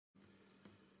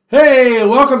Hey,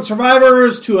 welcome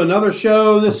survivors to another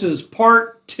show. This is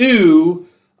part 2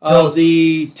 of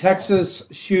the Texas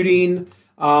shooting.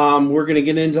 We're going to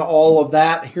get into all of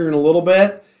that here in a little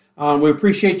bit. We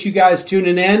appreciate you guys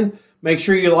tuning in. Make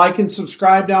sure you like and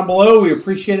subscribe down below. We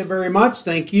appreciate it very much.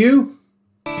 Thank you.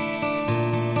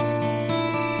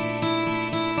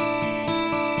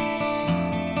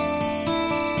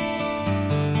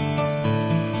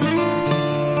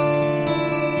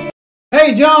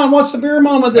 Hey, John, what's the beer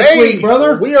moment this week,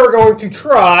 brother? We are going to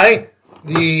try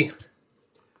the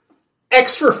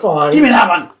extra fine. Give me that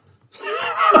one.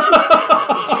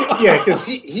 Yeah, because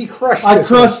he crushed I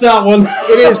crushed that one.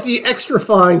 It is the extra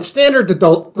fine standard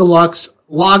deluxe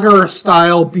lager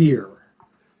style beer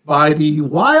by the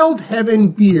Wild Heaven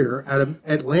Beer out of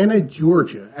Atlanta,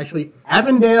 Georgia. Actually,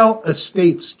 Avondale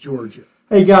Estates, Georgia.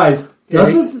 Hey, guys,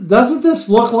 doesn't this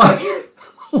look like...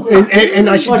 And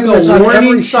I should like do this a on warning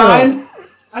every sign? show.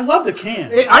 I love the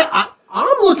can.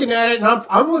 I'm looking at it, and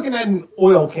I'm looking at an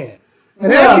oil can.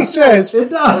 And it Yeah, actually says, it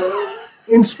does.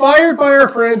 inspired by our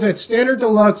friends at Standard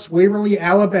Deluxe, Waverly,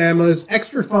 Alabama's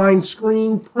extra fine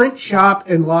screen, print shop,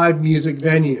 and live music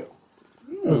venue.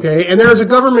 Okay, and there's a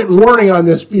government warning on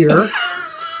this beer.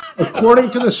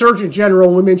 According to the Surgeon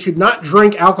General, women should not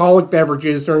drink alcoholic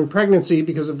beverages during pregnancy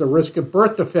because of the risk of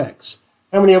birth defects.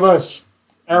 How many of us,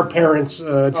 our parents,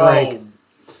 drank?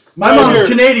 My mom's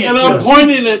Canadian. And I'm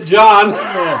pointing at John.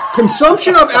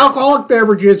 Consumption of alcoholic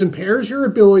beverages impairs your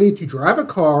ability to drive a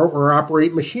car or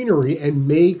operate machinery and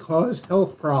may cause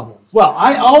health problems. Well,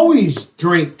 I always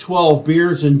drink 12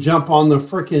 beers and jump on the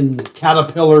frickin'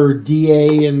 Caterpillar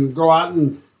DA and go out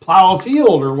and plow a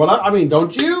field or whatever. I mean,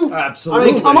 don't you? Absolutely.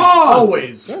 I mean, come on.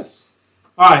 Always. Yes.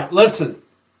 All right, listen.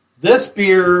 This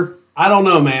beer, I don't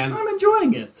know, man. I'm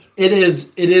enjoying it. It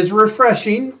is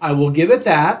refreshing. I will give it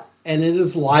that. And it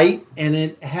is light, and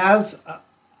it has,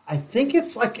 I think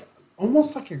it's like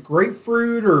almost like a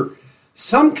grapefruit or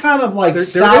some kind of like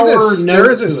sour note. There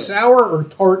is to a it. sour or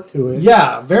tart to it.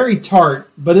 Yeah, very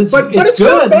tart, but it's But it's it's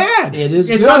good. not bad. It is.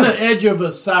 It's good. on the edge of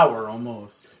a sour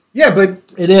almost. Yeah,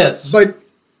 but It is. but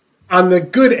on the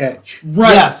good edge.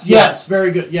 Right. Yes. Very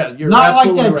good. Yeah, you're Not like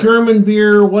absolutely that right. German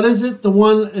beer. What is it? The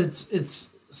one it's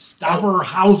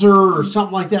Stauberhauser or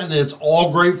something like that, and it's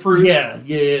all grapefruit. Yeah.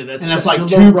 That's And it's like a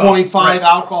little rough. 2.5 Right.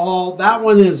 alcohol. That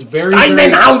one is very, very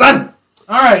Steinhausen!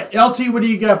 All right, LT, what do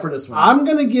you got for this one? I'm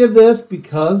going to give this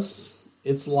because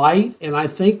it's light, and I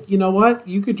think, you know what?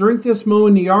 You could drink this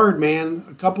mowing the yard, man,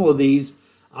 a couple of these.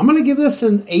 I'm going to give this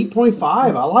an 8.5.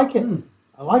 I like it.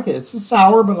 I like it. It's a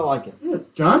sour, but I like it. Yeah.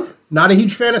 John? Not a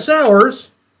huge fan of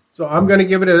sours, so I'm going to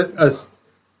give it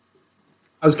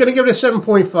I was going to give it a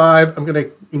 7.5. I'm going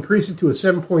to increase it to a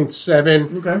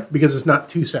 7.7. Okay. Because it's not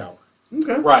too sour.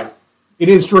 Okay. Right. It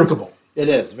is drinkable. It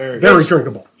is. Very Very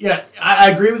drinkable. Yeah,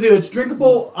 I agree with you. It's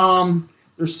drinkable.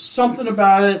 There's something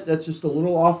about it that's just a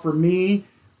little off for me.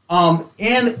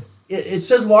 And it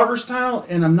says lager style,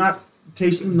 and I'm not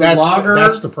tasting the lager.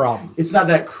 That's the problem. It's not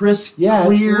that crisp, Yeah,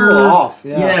 it's a clear. little off,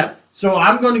 yeah. So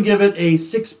I'm going to give it a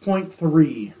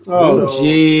 6.3. Oh, So,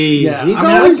 jeez. yeah, He's I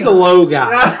mean, always the low guy.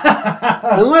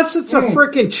 Unless it's a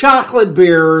freaking chocolate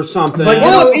beer or something. But,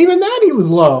 Well, even that he was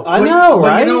low. I know, But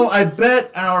right? I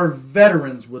bet our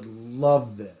veterans would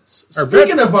love this. Our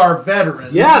Speaking of our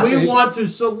veterans, Yes. we want to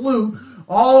salute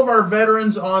all of our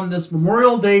veterans on this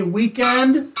Memorial Day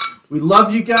weekend. We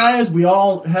love you guys. We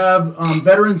all have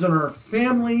veterans in our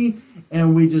family,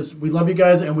 and we love you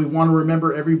guys, and we want to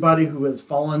remember everybody who has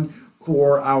fallen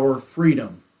for our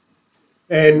freedom.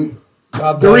 And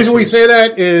God the bless reason we you. say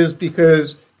that is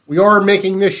because we are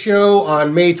making this show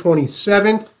on May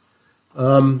 27th,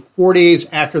 4 days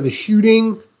after the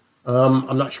shooting.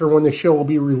 I'm not sure when the show will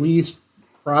be released,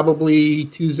 probably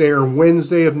Tuesday or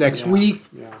Wednesday of next week.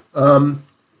 Yeah.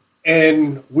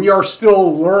 And we are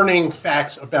still learning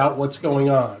facts about what's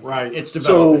going on. Right. It's So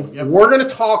developing. Yep. we're going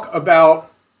to talk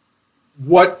about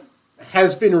what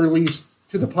has been released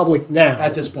to the public now.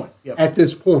 At this point. Yep. At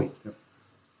this point.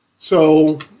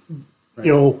 So,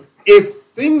 if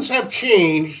things have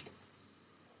changed,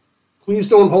 please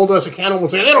don't hold us accountable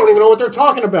and say, they don't even know what they're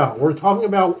talking about. We're talking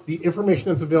about the information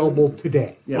that's available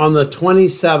today. On the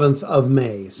 27th of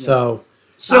May. So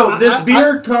This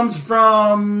beer comes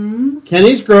from...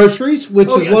 Kenny's Groceries, which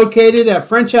is yes. located at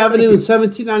French Avenue in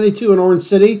 1792 in Orange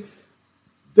City.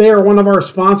 They are one of our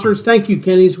sponsors. Thank you,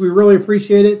 Kenny's. We really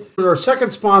appreciate it. Our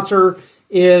second sponsor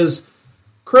is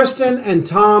Kristen and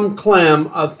Tom Clem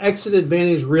of Exit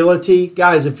Advantage Realty.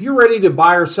 Guys, if you're ready to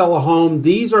buy or sell a home,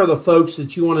 these are the folks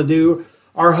that you want to do.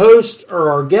 Our host,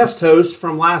 or our guest host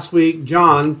from last week,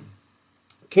 John,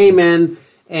 came in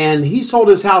and he sold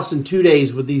his house in 2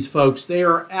 days with these folks. They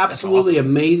are absolutely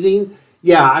amazing.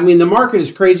 Yeah, I mean, the market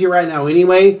is crazy right now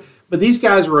anyway, but these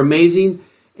guys are amazing.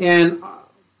 And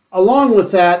along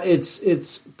with that,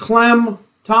 it's Tom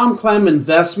Clem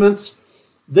Investments.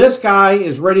 This guy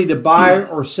is ready to buy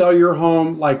or sell your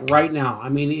home like right now. I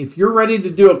mean, if you're ready to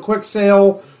do a quick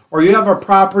sale or you have a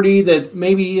property that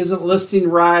maybe isn't listing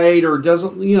right or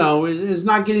doesn't, is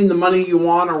not getting the money you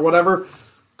want or whatever,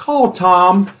 call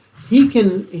Tom. He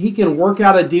can work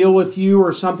out a deal with you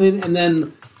or something. And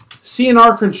then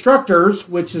CNR Constructors,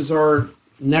 which is our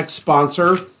next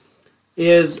sponsor,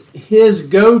 is his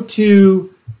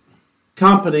go-to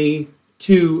company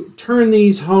to turn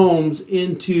these homes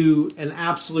into an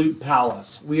absolute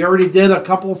palace. We already did a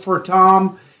couple for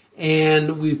Tom,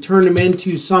 and we've turned them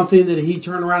into something that he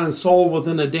turned around and sold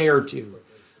within a day or two.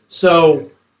 So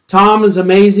Tom is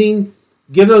amazing.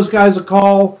 Give those guys a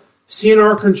call.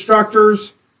 CNR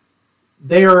Constructors,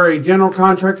 they are a general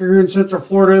contractor here in Central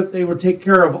Florida. They will take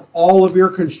care of all of your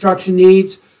construction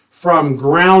needs from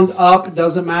ground up. It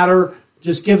doesn't matter.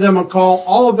 Just give them a call.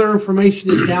 All of their information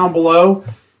is down below.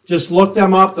 Just look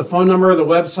them up, the phone number, the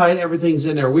website, everything's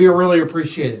in there. We really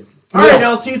appreciate it. All right,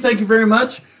 LT, thank you very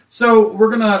much. So we're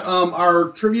going to, our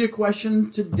trivia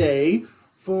question today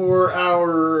for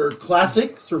our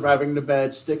classic Surviving the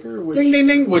Badge sticker. Which, ding, ding,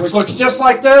 ding. Which looks just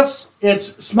like this.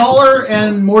 It's smaller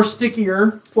and more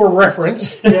stickier. For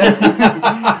reference.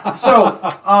 Yeah.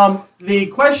 So the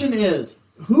question is,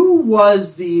 who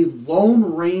was the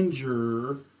Lone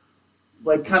Ranger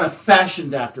kind of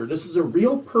fashioned after? This is a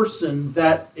real person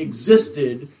that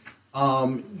existed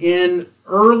in the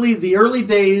early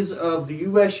days of the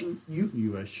U.S.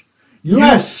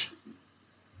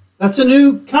 That's a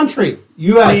new country.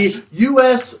 U.S. The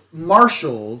U.S.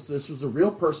 Marshals. This was a real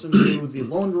person who the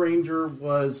Lone Ranger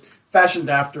was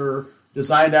fashioned after,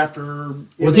 designed after.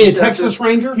 Was he a Texas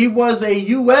Ranger? He was a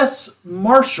U.S.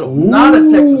 Marshal, not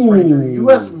a Texas Ranger.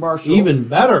 U.S. Marshal. Even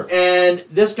better. And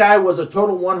this guy was a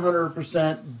total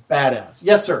 100% badass.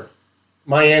 Yes, sir.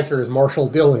 My answer is Marshall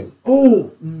Dillon.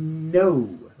 Oh,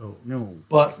 no. Oh, no.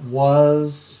 But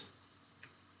was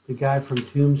the guy from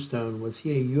Tombstone, was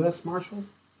he a U.S. Marshal?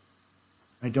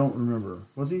 I don't remember.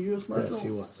 Was he a U.S. Marshal? Yes,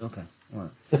 he was. Okay. All right.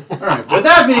 All right. With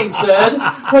that being said,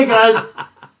 hey, guys,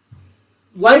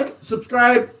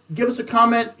 subscribe, give us a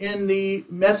comment in the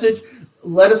message.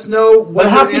 Let us know what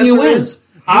how your can you answer win? is.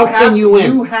 How can you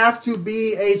win? You have to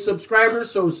be a subscriber,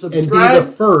 so subscribe. And be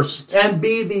the first. And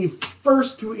be the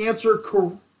first to answer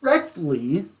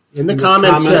correctly in the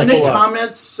comments section. In the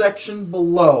comments section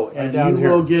below. And down you here.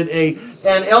 will get a...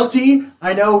 And LT,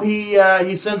 I know he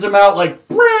sends them out like...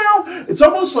 Brow. It's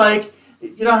almost like...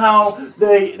 You know how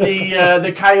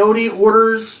the coyote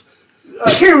orders...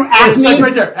 Acme. It's like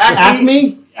right there.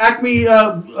 Acme.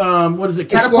 What is it?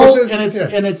 Catapult, Explosives?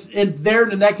 and it's there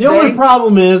the next day. The only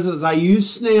problem is I use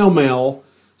snail mail,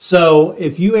 so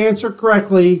if you answer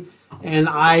correctly, and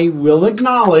I will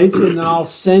acknowledge, and then I'll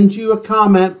send you a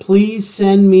comment, please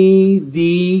send me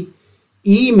the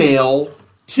email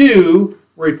to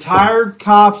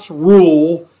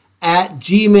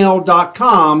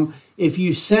retiredcopsrule@gmail.com. If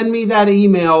you send me that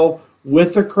email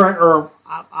with the correct, or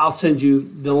I'll send you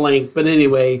the link, but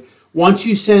anyway, once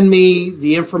you send me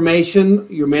the information,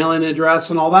 your mailing address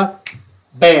and all that,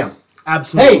 bam.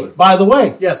 Absolutely. Hey, by the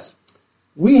way, Yes.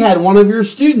 we had one of your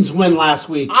students win last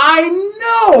week. I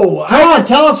know. Come on,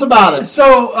 tell us about it.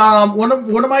 So one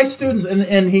of my students,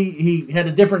 and he had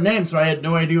a different name, so I had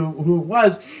no idea who it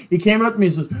was. He came up to me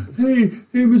and says, "Hey,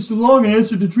 Mr. Long, I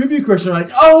answered the trivia question." I'm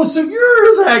like, "Oh, so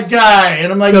you're that guy?"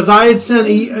 And I'm like, Because I had sent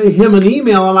him an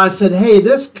email, and I said, "Hey,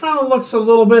 this kind of looks a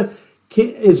little bit.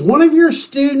 Is one of your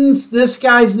students this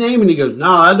guy's name?" And he goes,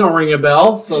 "No, that don't ring a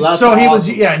bell." So that's so he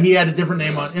awesome. he had a different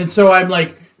name on, and so I'm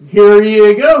like, "Here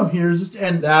you go.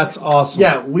 And That's awesome.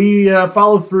 yeah, we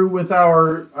follow through with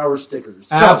our stickers.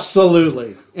 So,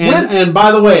 Absolutely. And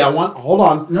by the way, I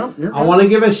want to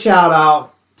give a shout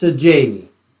out to Jamie.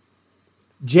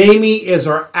 Jamie is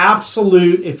our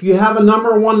absolute. If you have a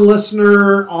number one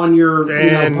listener on your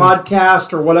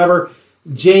podcast or whatever,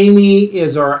 Jamie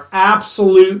is our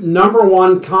absolute number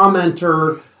one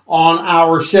commenter on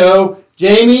our show.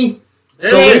 Jamie,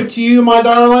 salute to you, my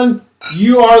darling.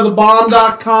 You are the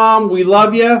bomb.com. We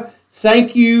love you.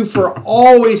 Thank you for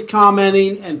always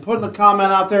commenting and putting a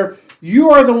comment out there. You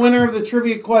are the winner of the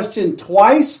trivia question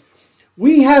twice.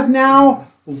 We have now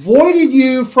voided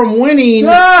you from winning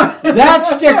that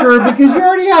sticker because you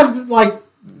already have like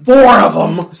 4 of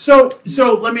them. So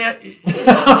let me.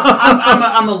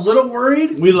 I'm a little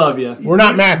worried. We love you. We're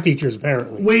not math teachers,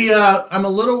 apparently. I'm a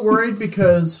little worried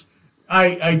because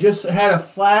I just had a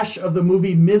flash of the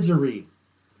movie Misery.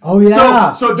 Oh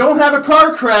yeah. So don't have a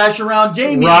car crash around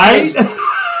Jamie. Right?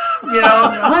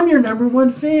 I'm your number one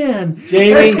fan.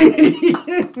 Jamie,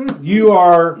 you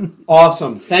are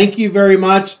awesome. Thank you very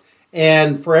much.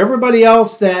 And for everybody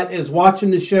else that is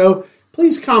watching the show,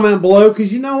 please comment below,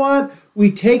 because you know what?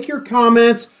 We take your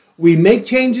comments, we make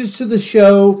changes to the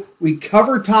show, we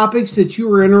cover topics that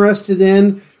you are interested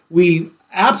in, we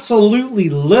absolutely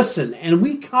listen, and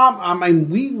we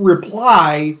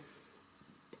reply,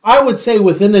 I would say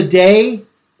within a day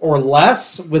or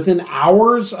less, within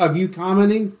hours of you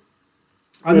commenting.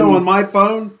 I know on my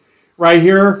phone right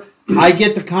here, I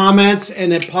get the comments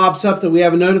and it pops up that we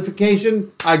have a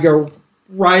notification. I go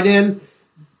right in.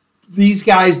 These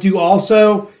guys do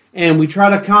also, and we try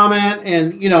to comment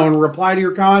and reply to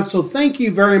your comments. So thank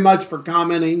you very much for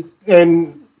commenting.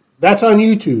 And that's on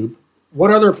YouTube.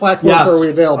 What other platforms are we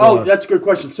available on? That's a good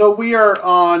question. So we are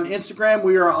on Instagram.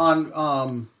 We are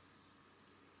on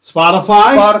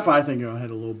Spotify. I think I had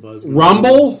a little buzz.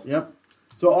 Rumble. Yep.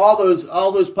 So all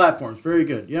those platforms. Very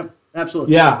good. Yep.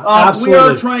 Absolutely. Yeah, absolutely. absolutely. We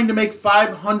are trying to make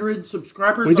 500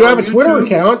 subscribers. We do have a YouTube, Twitter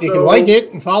account. You can like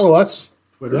it and follow us.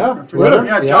 Twitter. Yeah, Twitter.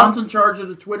 yeah. John's in charge of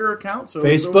the Twitter account. So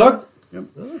Facebook. Yep.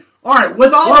 All right. We're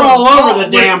all over the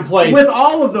damn place. With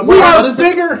all of them. We are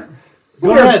bigger.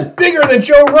 Go ahead. Bigger than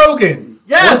Joe Rogan.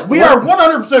 Yes, we are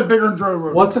 100% bigger than Joe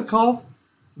Rogan. What's it called?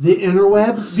 The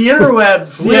interwebs? The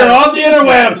interwebs. We are on the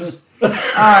interwebs. All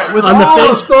right, on the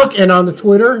Facebook and on the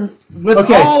Twitter. With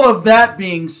all of that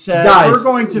being said, guys, we're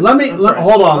going to...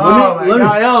 hold on.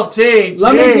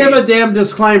 Let me give a damn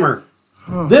disclaimer.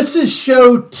 This is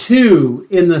show 2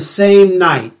 in the same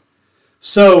night.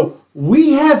 So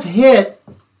we have hit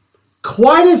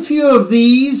quite a few of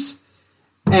these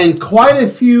and quite a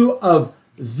few of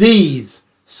these.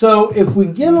 So if we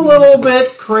get a little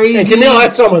bit crazy... And Camille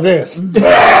had some of this.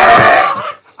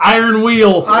 Iron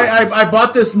Wheel. I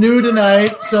bought this new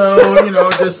tonight, so,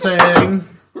 just saying.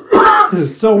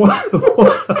 So what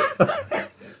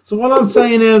I'm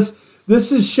saying is,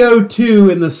 this is show 2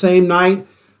 in the same night,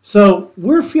 so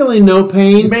we're feeling no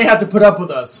pain. You may have to put up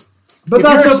with us. But if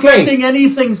that's you're okay. expecting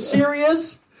anything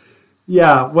serious...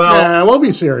 Yeah, well... we'll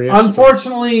be serious.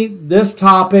 Unfortunately, this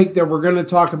topic that we're going to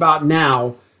talk about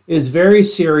now is very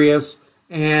serious,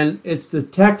 and it's the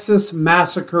Texas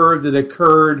massacre that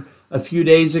occurred a few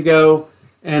days ago,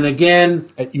 and again...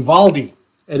 At Uvalde.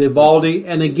 And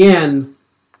again...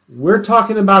 We're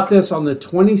talking about this on the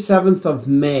 27th of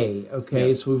May, okay?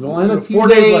 Yeah. So we've only had a few 4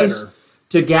 days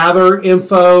to gather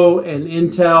info and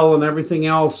intel and everything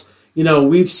else.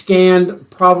 We've scanned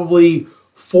probably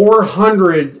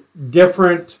 400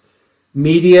 different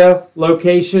media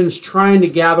locations trying to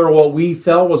gather what we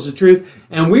felt was the truth.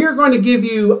 And we are going to give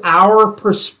you our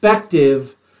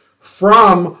perspective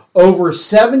from over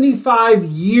 75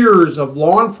 years of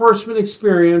law enforcement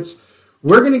experience.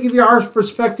 We're going to give you our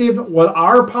perspective, what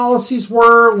our policies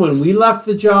were when we left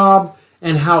the job,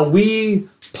 and how we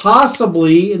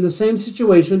possibly, in the same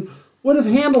situation, would have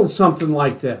handled something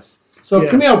like this. So,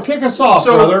 Camille, kick us off,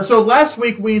 brother. So last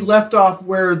week we left off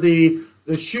where the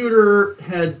shooter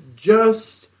had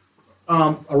just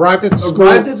arrived at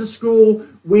the school.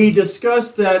 We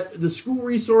discussed that the school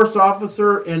resource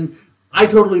officer, and I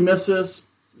totally missed this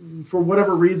for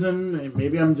whatever reason.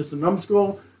 Maybe I'm just a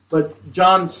numbskull. But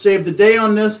John saved the day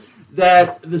on this,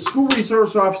 that the school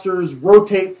resource officers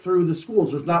rotate through the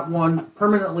schools. There's not one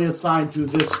permanently assigned to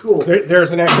this school.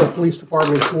 There's an actual police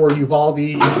department for Uvalde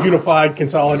Unified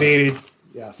Consolidated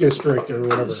District or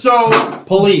whatever. So,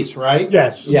 police, right?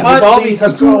 Yes. Yeah. Uvalde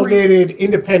Consolidated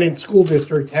Independent School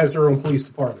District has their own police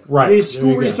department. Right. The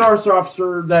school resource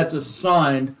officer that's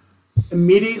assigned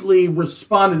immediately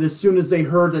responded as soon as they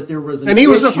heard that there was an issue. And he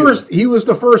was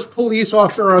the first police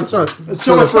officer on site.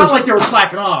 So it's not like they were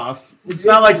slacking off. It's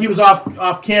not like he was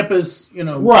off campus,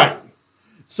 Right.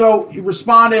 So he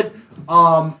responded,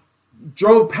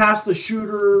 drove past the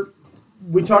shooter.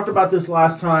 We talked about this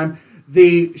last time.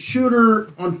 The shooter,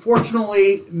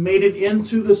 unfortunately, made it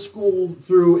into the school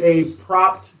through a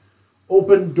propped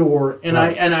open door. And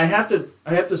right. I have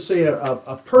to say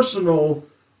a personal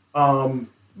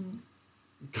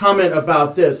comment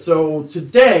about this. So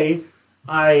today,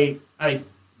 I don't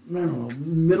know,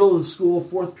 middle of the school,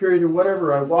 fourth period or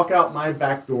whatever, I walk out my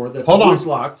back door that's always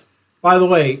locked. By the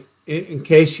way, in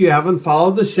case you haven't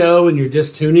followed the show and you're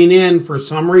just tuning in for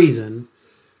some reason,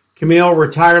 Camille,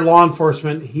 retired law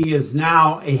enforcement, he is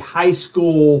now a high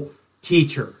school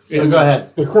teacher. So go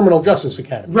ahead. The Criminal Justice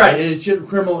Academy. Right, in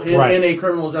a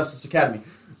criminal justice academy.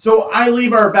 So I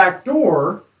leave our back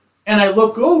door and I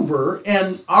look over,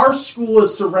 and our school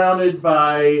is surrounded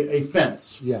by a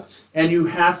fence. Yes. And you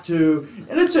have to,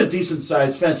 and it's a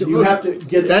decent-sized fence. And you have to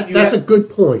get that. That's a good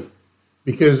point,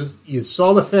 because you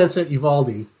saw the fence at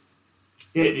Uvalde,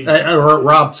 or at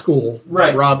Robb School,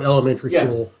 Right. Robb Elementary Yeah.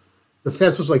 School, the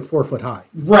fence was like 4 foot high.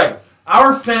 Right.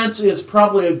 Our fence is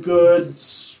probably a good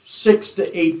 6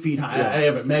 to 8 feet high. I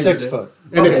haven't measured 6 it. foot.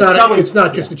 And Okay, it's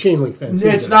not just a chain link fence.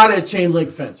 It's either. not a chain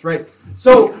link fence, right?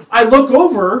 So I look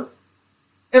over,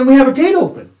 and we have a gate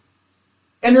open,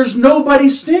 and there's nobody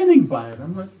standing by it.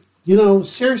 I'm like,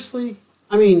 Seriously?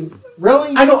 I mean,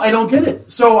 really? I don't get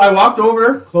it. So I walked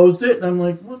over, closed it, and I'm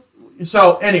like, what?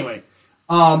 So anyway,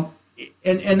 and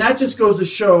that just goes to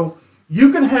show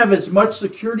you can have as much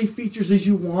security features as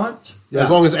you want, As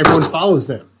long as everyone follows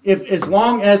them. as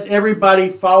long as everybody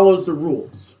follows the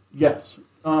rules. Yes.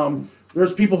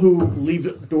 There's people who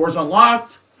leave doors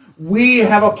unlocked. We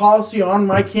have a policy on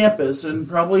my campus, and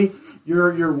probably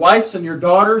your wives and your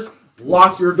daughters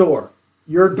lock your door.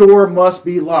 Your door must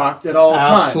be locked at all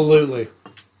times. Absolutely.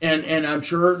 And I'm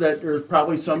sure that there's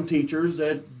probably some teachers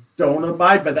that don't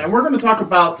abide by that. And we're going to talk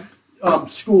about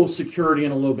school security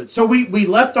in a little bit. So we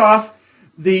left off.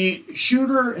 The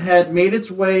shooter had made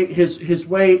his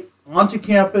way onto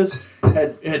campus,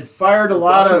 had fired a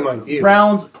lot of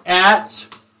rounds at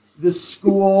the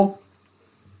school,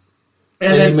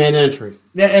 And then made entry.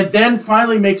 and then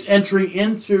finally makes entry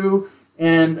into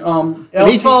And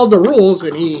he followed the rules,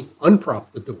 and he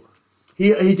unpropped the door.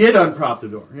 He did unprop the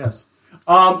door. Yes.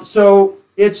 So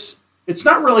it's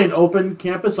not really an open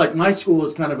campus. Like my school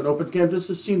is kind of an open campus.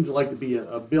 This seems like to be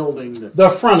a building. The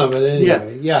front of it,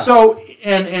 anyway. Yeah. So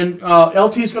and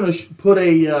LT is going to put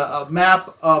a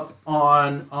map up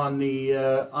on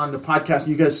the podcast.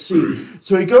 You guys see.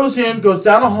 So he goes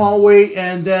down a hallway,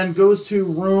 and then goes to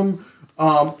room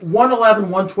 111,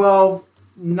 112.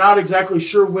 Not exactly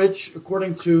sure which,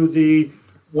 according to the.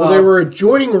 Well, they were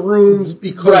adjoining rooms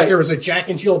because Right. there was a Jack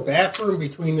and Jill bathroom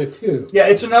between the two. Yeah,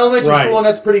 it's an elementary Right. school, and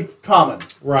that's pretty common.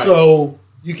 Right. So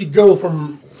you could go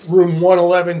from room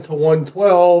 111 to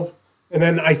 112, and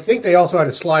then I think they also had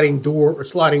a sliding door or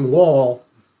sliding wall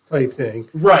type thing.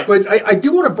 Right. But I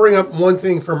do want to bring up one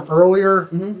thing from earlier.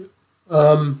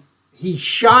 Mm-hmm. He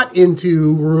shot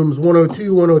into rooms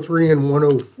 102, 103, and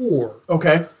 104.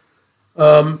 Okay.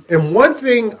 And one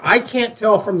thing I can't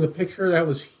tell from the picture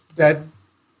that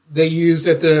they used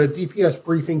at the DPS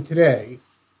briefing today,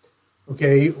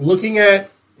 okay, looking at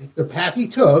the path he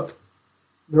took,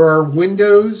 there are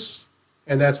windows,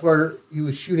 and that's where he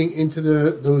was shooting into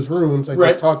those rooms I Right.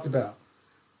 just talked about.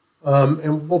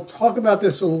 And we'll talk about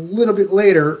this a little bit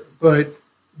later, but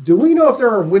do we know if there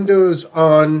are windows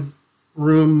on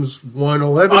rooms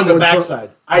 111? On the 112 backside.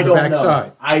 I don't know.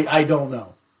 backside? I don't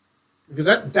know. Because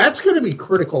that's going to be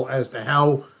critical as to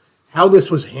how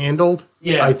this was handled,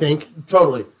 Yeah. I think.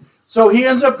 Totally. So he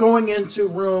ends up going into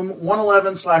room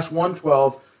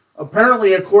 111/112.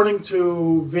 Apparently, according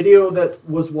to video that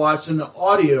was watched and the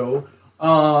audio,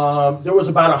 there was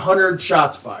about 100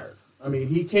 shots fired. I mean,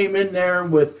 he came in there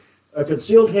with a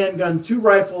concealed handgun, 2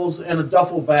 rifles, and a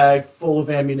duffel bag full of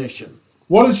ammunition.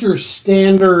 What is your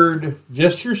standard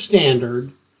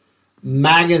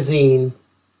magazine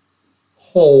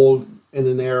hold in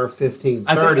an AR-15? 30,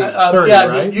 I think, 30, yeah,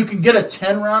 right? you can get a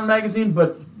 10-round magazine,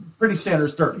 but pretty standard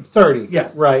is 30. 30, Yeah.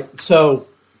 right. So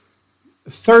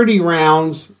 30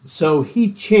 rounds. So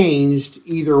he changed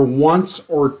either once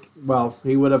or, well,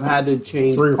 he would have had to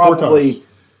change 3 or 4 probably times.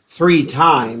 3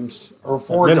 times or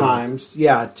 4 minimum. times.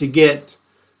 Yeah, to get.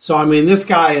 So, I mean, this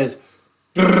guy is,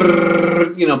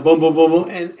 boom, boom, boom, boom.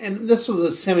 And this was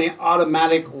a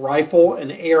semi-automatic rifle,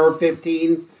 an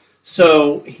AR-15.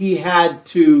 So he had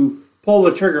to pull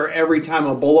the trigger every time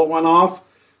a bullet went off.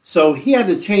 So he had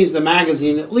to change the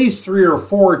magazine at least 3 or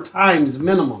 4 times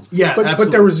minimum. Yeah,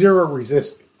 But there was zero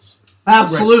resistance.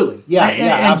 Absolutely. Right. Yeah,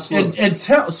 And- absolutely.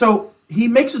 So he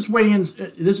makes his way in.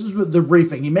 This is the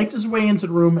briefing. He makes his way into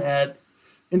the room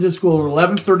into school at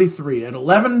 11:33. At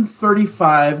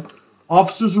 11:35,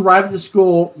 officers arrived at the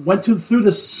school, went through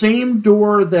the same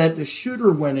door that the shooter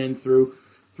went in through.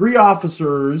 3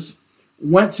 officers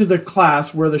went to the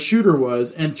class where the shooter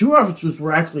was, and 2 officers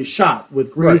were actually shot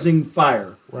with grazing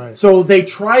fire. Right. So they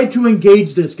tried to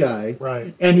engage this guy,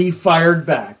 Right. and he fired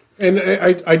back. And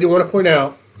I do want to point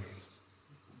out,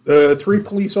 the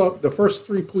first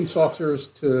 3 police officers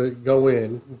to go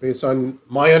in, based on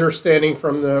my understanding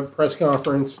from the press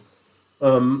conference,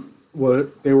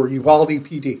 they were Uvalde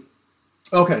PD.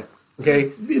 Okay.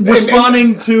 Okay?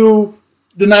 Responding to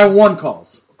the 911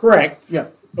 calls. Correct. Yeah.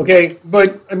 Okay,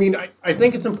 but I mean, I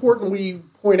think it's important we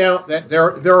point out that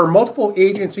there are multiple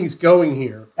agencies going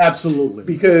here, Absolutely.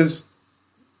 because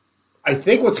I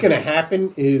think what's going to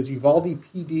happen is Uvalde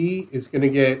PD is going to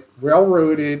get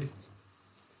railroaded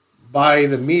by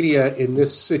the media in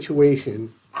this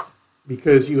situation,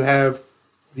 because you have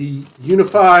the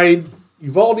unified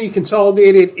Uvalde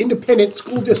Consolidated Independent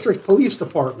School District Police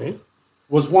Department.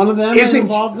 Was one of them Isn't-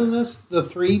 involved in this? The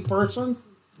 3-person?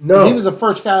 No, He was the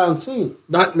first guy on scene.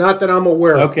 not that I'm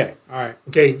aware of. Okay. All right.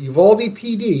 Okay, Uvalde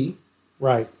PD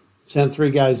Right. Sent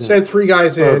 3 guys in. sent 3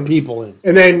 guys or in, people in.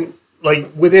 and then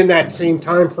within that same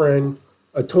time frame,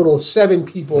 a total of 7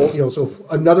 people. So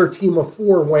another team of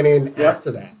 4 went in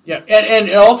after that. Yeah, and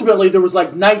ultimately there was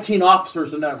 19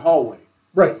 officers in that hallway.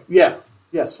 Right. Yeah.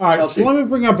 Yes. All right. LT. So let me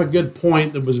bring up a good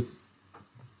point that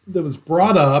was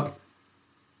brought up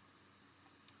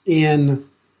in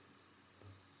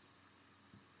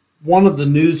one of the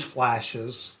news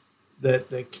flashes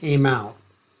that came out,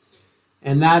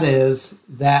 and that is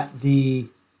that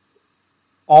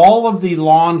all of the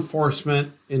law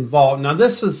enforcement involved. Now,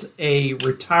 this is a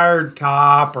retired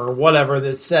cop or whatever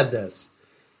that said this,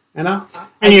 and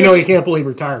you can't believe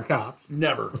retired cops.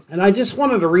 Never. And I just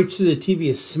wanted to reach through the TV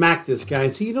and smack this guy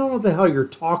and say, you don't know what the hell you're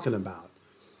talking about.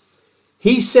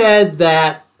 He said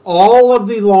that all of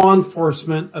the law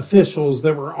enforcement officials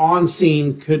that were on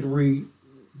scene could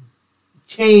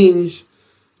change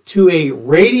to a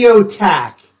radio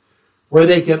tack where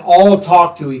they could all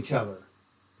talk to each other.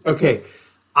 Okay,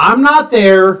 I'm not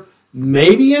there.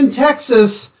 Maybe in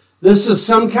Texas, this is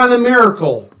some kind of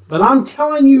miracle. But I'm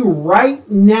telling you right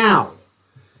now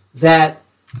that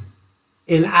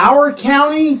in our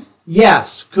county,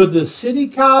 yes. Could the city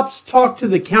cops talk to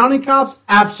the county cops?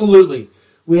 Absolutely.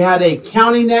 We had a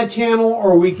county net channel,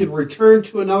 or we could return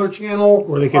to another channel,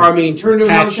 Or they could turn to another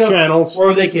patch channels.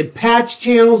 or they could patch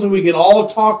channels, and we could all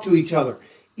talk to each other.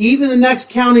 Even the next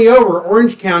county over,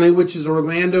 Orange County, which is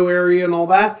Orlando area and all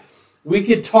that, we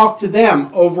could talk to them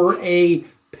over a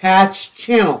patch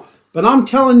channel. But I'm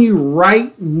telling you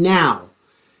right now,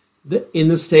 in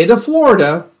the state of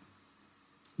Florida,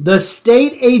 the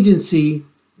state agency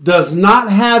does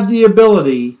not have the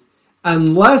ability,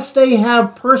 unless they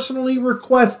have personally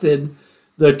requested,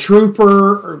 the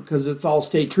trooper, because it's all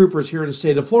state troopers here in the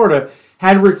state of Florida,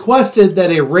 had requested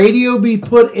that a radio be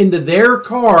put into their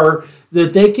car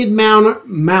that they could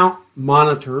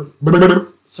monitor.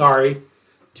 Sorry,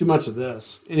 too much of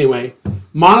this. Anyway,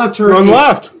 monitor. On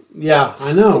left. Yeah,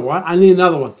 I know. What? I need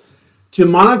another one. To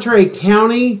monitor a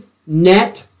county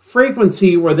net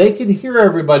frequency where they could hear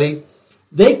everybody.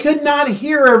 They could not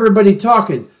hear everybody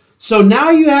talking. So now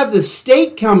you have the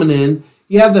state coming in.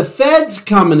 You have the feds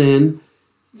coming in.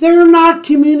 They're not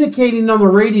communicating on the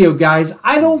radio, guys.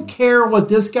 I don't care what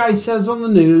this guy says on the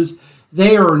news.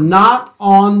 They are not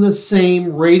on the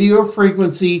same radio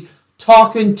frequency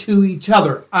talking to each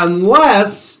other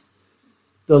unless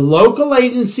the local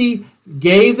agency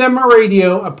gave them a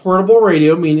radio, a portable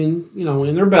radio, meaning,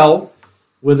 in their belt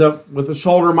with a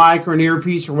shoulder mic or an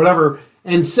earpiece or whatever,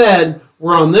 and said,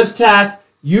 we're on this tack.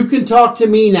 You can talk to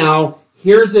me now.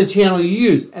 Here's the channel you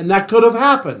use. And that could have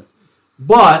happened.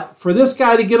 But for this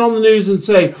guy to get on the news and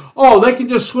say, oh, they can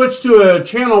just switch to a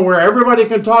channel where everybody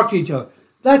can talk to each other.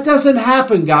 That doesn't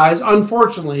happen, guys.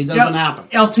 Unfortunately, it doesn't happen.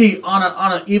 LT, on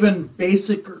a even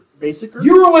basicer.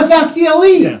 You were with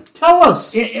FDLE. Yeah. Tell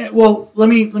us. Well, let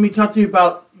me talk to you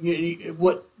about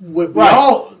what we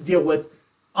all deal with.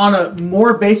 On a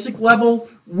more basic level,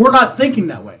 we're not thinking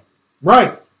that way.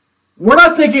 Right. We're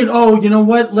not thinking, oh, you know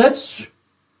what? Let's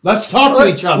talk to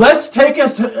each other. Let's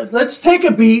take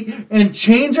a beat and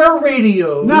change our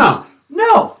radios.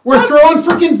 No. We're throwing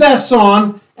freaking vests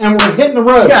on and we're hitting the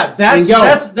road. Yeah,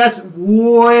 that's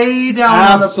way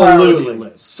down on the priority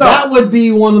list. So that would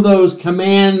be one of those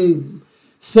command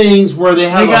things where they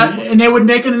have and they would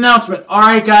make an announcement. All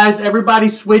right, guys, everybody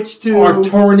switch to a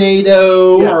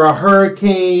tornado or a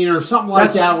hurricane or something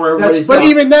like that. Where everybody's but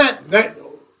even that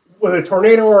with a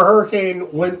tornado or a hurricane,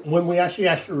 when we actually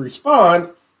have to respond,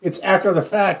 it's after the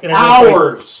fact. And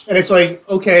hours. And it's like,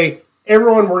 okay,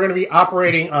 everyone, we're going to be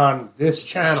operating on this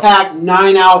channel. TAC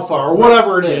 9 Alpha or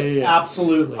whatever it is. Yeah.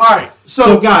 Absolutely. All right.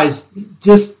 So, guys,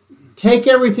 just take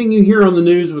everything you hear on the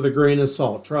news with a grain of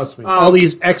salt. Trust me. All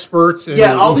these experts.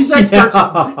 All these experts.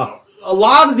 A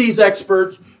lot of these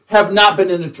experts have not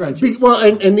been in the trenches. Well,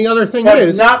 and the other thing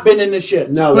have not been in the shit.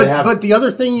 No, they haven't. But the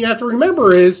other thing you have to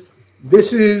remember is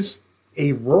this is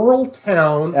a rural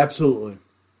town. Absolutely.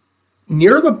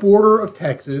 Near the border of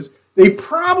Texas. They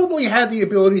probably had the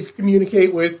ability to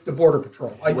communicate with the Border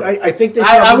Patrol. I think they.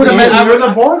 I would imagine near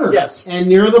the border. Yes, and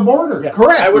near the border. Yes.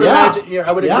 Correct. I would imagine. Yeah,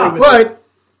 I would agree with that. But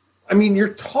I mean,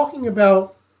 you're talking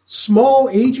about small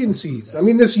agencies. Yes. I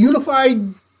mean, this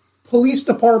unified police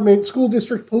department, school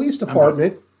district police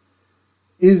department,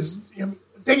 is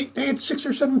they had 6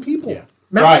 or 7 people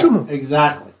maximum. Right.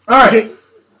 Exactly. All right.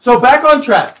 So back on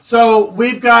track. So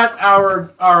we've got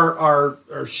our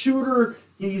shooter.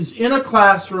 He's in a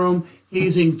classroom.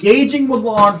 He's engaging with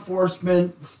law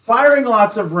enforcement, firing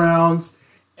lots of rounds,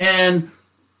 and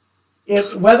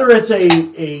whether it's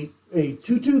a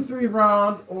 223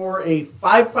 round or a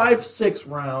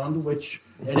 5.56 round, which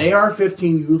an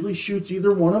AR-15 usually shoots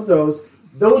either one of those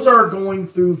are going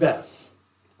through vests.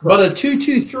 But a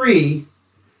 223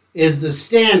 is the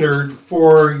standard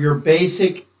for your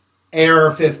basic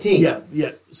AR-15.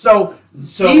 Yeah. So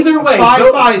either way,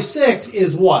 5.56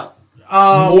 is what?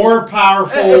 More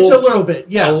powerful. It's a little bit,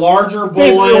 yeah. A larger bullet.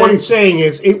 Basically, what he's saying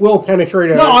is it will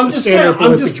penetrate a No, I'm just standard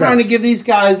saying. I'm just trying to vest. give these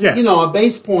guys, a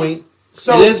base point.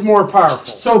 So it is more powerful.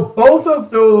 So both of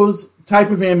those type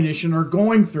of ammunition are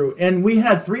going through, and we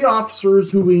had 3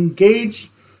 officers who engaged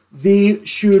the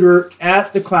shooter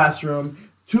at the classroom,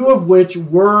 2 of which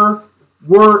were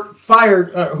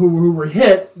fired, who were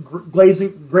hit,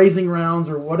 grazing rounds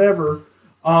or whatever,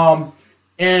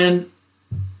 and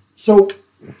so.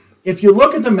 If you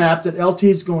look at the map that LT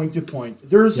is going to point,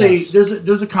 there's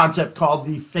a concept called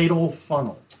the fatal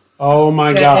funnel. Oh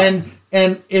my God!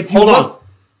 And if you hold on,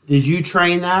 did you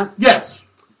train that? Yes.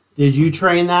 Did you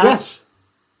train that? Yes.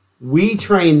 We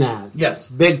train that. Yes.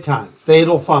 Big time.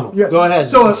 Fatal funnel. Yeah. Go ahead.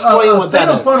 So explain what that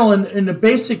is. Fatal funnel in the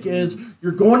basic is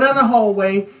you're going down a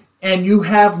hallway and you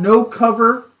have no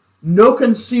cover, no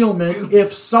concealment.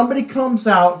 If somebody comes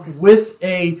out with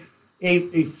a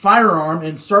firearm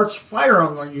and starts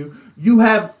firing on you, you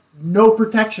have no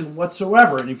protection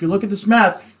whatsoever. And if you look at this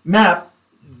map,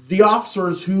 the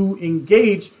officers who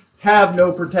engaged have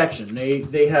no protection.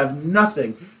 They have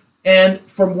nothing. And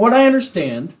from what I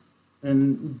understand,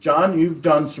 and John, you've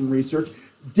done some research,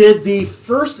 did the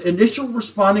first initial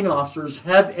responding officers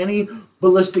have any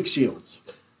ballistic shields?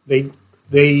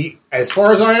 They, as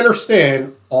far as I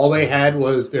understand, all they had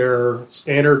was their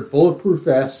standard bulletproof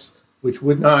vests, which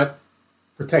would not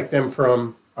protect them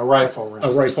from a rifle round.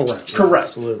 Correct.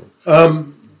 Absolutely.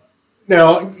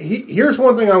 Now, here's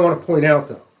one thing I want to point out,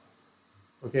 though.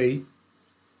 Okay,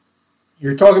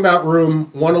 you're talking about room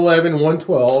 111,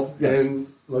 112, yes.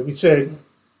 And like you said,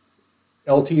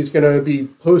 LT is going to be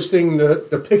posting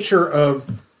the picture of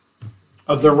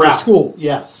the route. The school.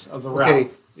 Yes, of the route. Okay,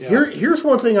 yeah. Here's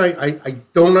one thing I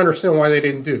don't understand why they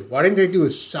didn't do. Why didn't they do a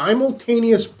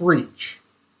simultaneous breach?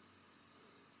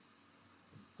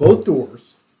 Both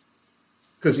doors,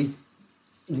 because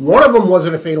one of them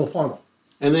wasn't a fatal funnel,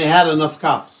 and they had enough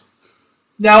cops.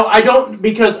 Now I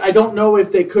don't know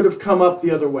if they could have come up the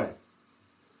other way.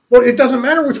 Well, it doesn't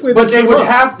matter which way. But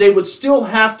they would still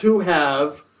have to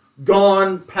have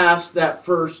gone past that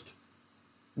first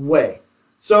way.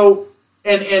 So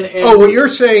and what you're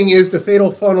saying is the fatal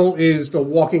funnel is the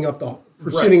walking up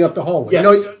proceeding up the hallway.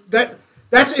 Yes. No,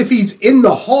 that's if he's in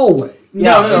the hallway.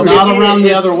 No, not around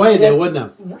the other way. They wouldn't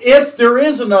have. If there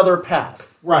is another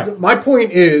path. Right. My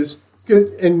point is,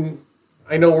 and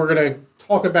I know we're going to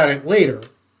talk about it later,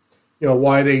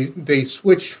 why they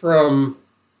switched from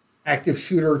active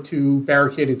shooter to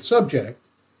barricaded subject.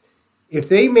 If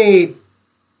they made,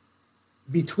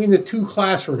 between the 2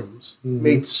 classrooms,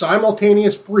 made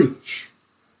simultaneous breach,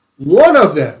 one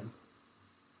of them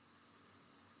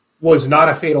was not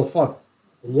a fatal funnel.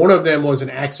 One of them was an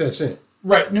access in.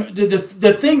 Right. No,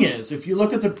 the thing is, if you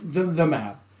look at the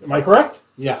map, am I correct?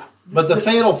 Yeah. But the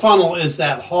fatal funnel is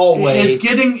that hallway. It's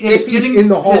getting in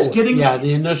the hallway.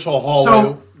 The initial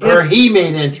hallway where he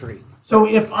made entry. So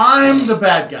if I'm the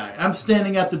bad guy, I'm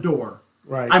standing at the door.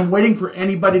 Right. I'm waiting for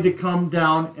anybody to come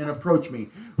down and approach me.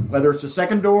 Whether it's the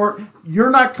second door, you're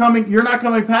not coming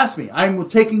past me. I'm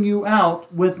taking you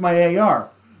out with my AR.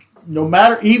 No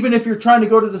matter, even if you're trying to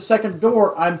go to the second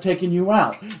door, I'm taking you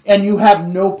out. And you have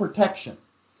no protection.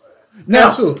 Now,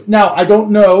 absolutely. Now, I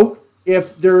don't know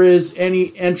if there is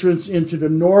any entrance into the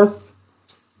north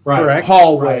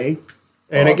hallway. Right.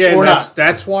 And again,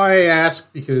 that's why I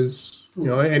ask, because,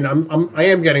 and I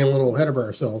am getting a little ahead of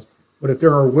ourselves, but if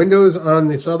there are windows on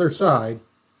this other side,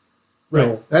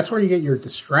 that's where you get your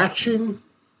distraction.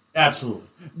 Absolutely.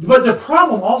 But the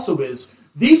problem also is,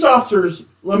 these officers,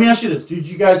 let me ask you this. Did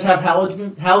you guys have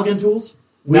Halligan tools?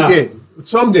 We did.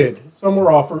 Some did. Some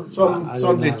were offered.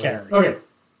 Some did carry. Okay.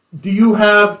 Do you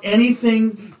have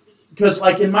anything? Because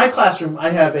like in my classroom, I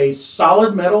have a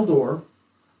solid metal door.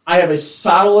 I have a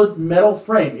solid metal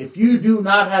frame. If you do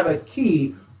not have a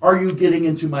key, are you getting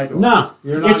into my door? No,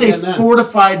 you're not. It's a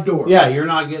fortified door. Yeah, you're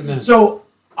not getting in. So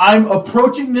I'm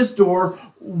approaching this door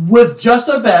with just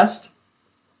a vest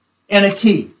and a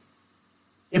key.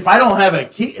 If I don't have a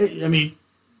key, I mean,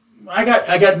 I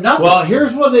got nothing. Well,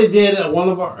 here's what they did at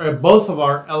both of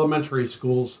our elementary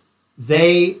schools.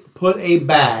 They put a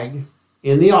bag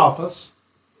in the office,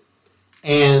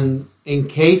 and in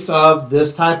case of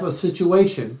this type of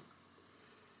situation,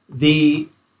 the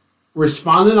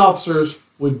responding officers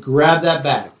would grab that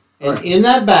bag. And in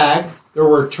that bag, there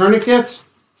were tourniquets,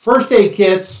 first aid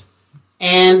kits,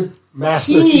 and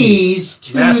keys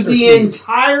to the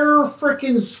entire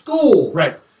freaking school.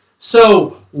 Right.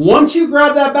 So once you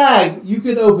grab that bag, you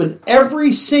could open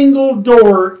every single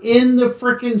door in the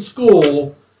freaking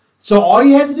school. So all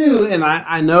you had to do, and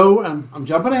I know I'm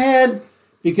jumping ahead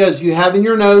because you have in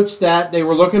your notes that they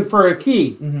were looking for a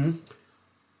key. Mm-hmm.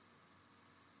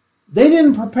 They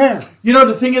didn't prepare. You know,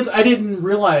 the thing is, I didn't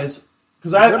realize,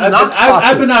 because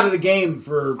I've been out of the game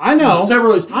for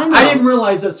several years. I didn't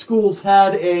realize that schools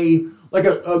had a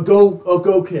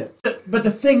go kit. But the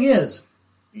thing is,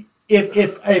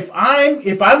 if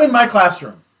I'm in my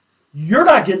classroom, you're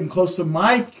not getting close to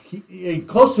my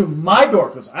door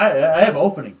because I have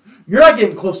opening. You're not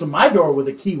getting close to my door with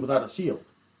a key without a shield.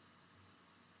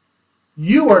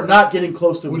 You are not getting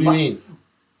close to. What do you mean?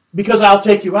 Because I'll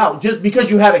take you out. Just because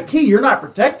you have a key, you're not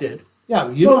protected. Yeah,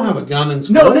 but you don't have a gun in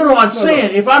school. No. I'm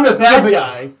saying if I'm a bad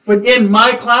guy, but in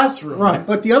my classroom, right.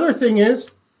 But the other thing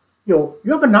is, you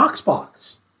have a Knox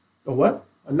box. A what?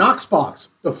 A Knox box.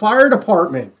 The fire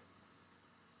department.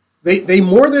 They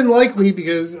more than likely,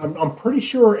 because I'm pretty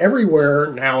sure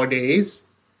everywhere nowadays,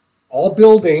 all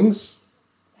buildings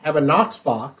have a Knox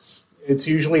box. It's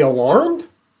usually alarmed.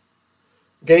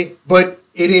 Okay, but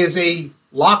it is a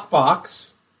lock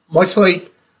box. Much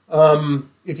like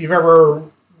if you've ever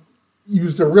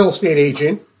used a real estate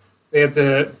agent, they have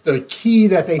the key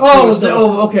that they.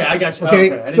 Okay, I got you.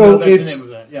 Okay, I didn't so know the it's name of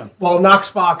that. Yeah. Well,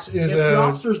 Knox box is if the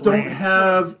officers don't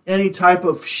have any type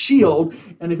of shield,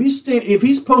 and if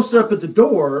he's posted up at the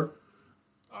door,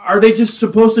 are they just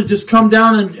supposed to just come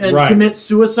down and commit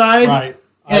suicide? Right.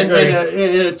 And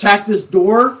attack this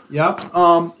door? Yep.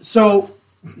 So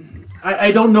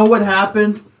I don't know what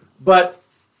happened, but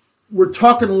we're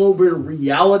talking a little bit of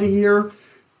reality here,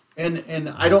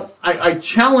 and I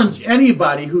challenge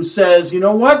anybody who says, you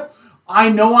know what, I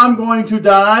know I'm going to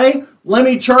die, let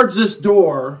me charge this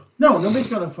door. No, nobody's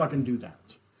going to fucking do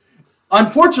that.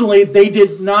 Unfortunately, they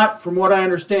did not, from what I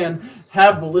understand,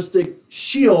 have ballistic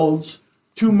shields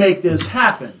to make this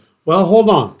happen. Well, hold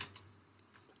on.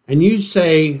 And you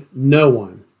say no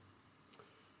one.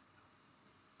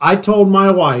 I told my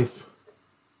wife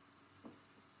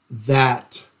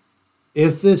that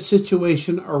if this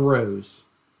situation arose,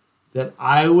 that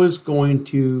I was going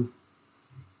to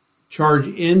charge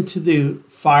into the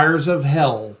fires of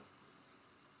hell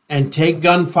and take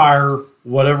gunfire,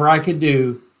 whatever I could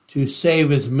do, to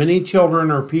save as many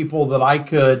children or people that I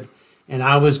could, and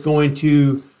I was going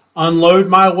to unload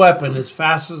my weapon as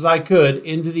fast as I could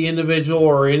into the individual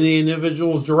or in the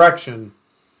individual's direction.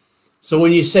 So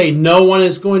when you say no one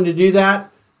is going to do that,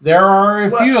 there are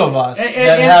a few of us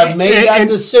that have made that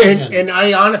decision. And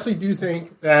I honestly do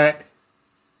think that,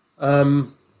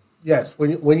 yes,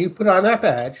 when you put on that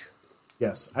badge,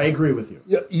 yes, I agree with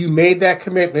you. You made that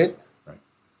commitment, right?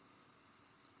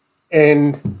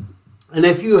 And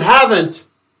if you haven't,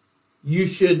 you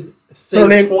should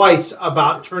think twice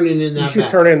about turning in that badge. You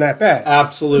should turn in that badge.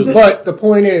 Absolutely. But the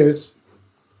point is,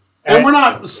 and we're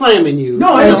not slamming you.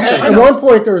 No, I know. At one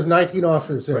point there was 19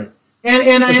 officers there. Right.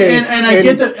 And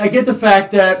I get the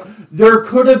fact that there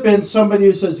could have been somebody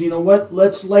who says, you know what,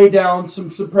 let's lay down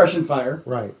some suppression fire.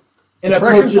 Right. And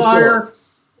suppression fire,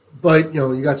 but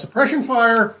you got suppression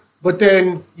fire, but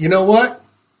then you know what?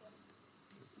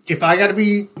 If I got to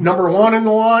be number one in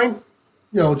the line,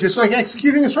 just like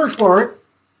executing a search warrant,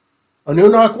 a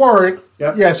no-knock warrant.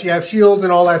 Yep. Yes, you have shields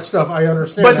and all that stuff. I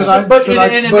understand. But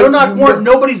in a no-knock warrant,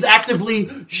 nobody's actively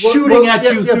shooting at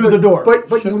you through the door.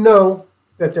 But you know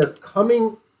that they're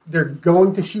coming. They're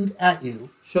going to shoot at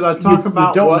you. Should I talk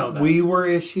about what we were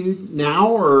issued now,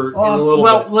 or in a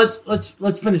little bit?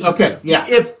 Let's finish. Okay. Yeah.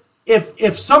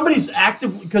 If somebody's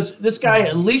actively, because this guy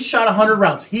at least shot 100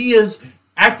 rounds, he is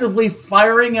actively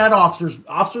firing at officers.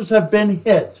 Officers have been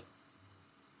hit.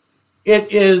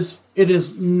 It is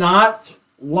not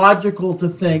logical to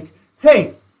think,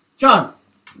 hey, John,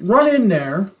 run in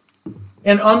there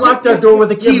and unlock that door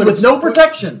with a key with no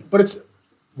protection. But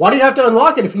why do you have to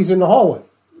unlock it if he's in the hallway?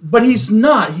 But he's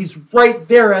not. He's right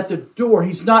there at the door.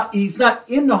 He's not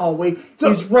in the hallway.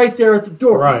 He's right there at the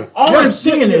door. Right. All I'm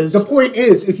saying is, the point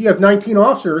is, if you have 19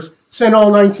 officers, send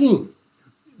all 19.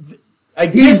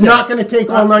 He's not going to take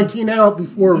all 19 out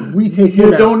before we take him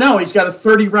out. You don't know. He's got a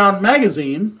 30-round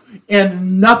magazine,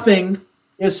 and nothing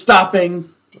is stopping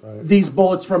these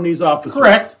bullets from these officers.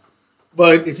 Correct.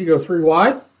 But if you go 3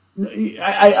 wide?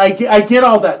 I get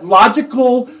all that.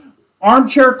 Logical,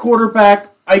 armchair quarterback,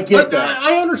 I get that.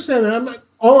 I understand that.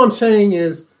 All I'm saying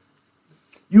is,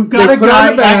 you've got a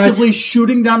guy actively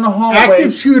shooting down the hallway.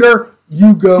 Active shooter.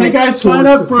 you go. Hey guys, sign towards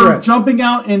up the for threat. jumping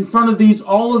out in front of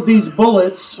all of these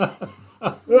bullets.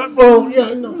 Well,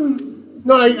 yeah,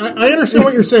 no, I understand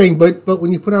what you're saying, but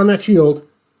when you put on that shield,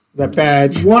 that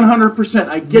badge, 100%,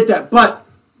 I get that, but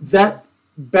that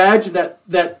badge,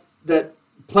 that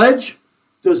pledge,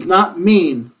 does not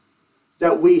mean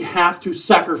that we have to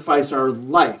sacrifice our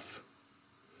life.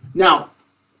 Now,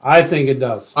 I think it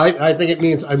does. I think it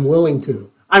means I'm willing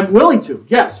to. I'm willing to.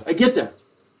 Yes, I get that.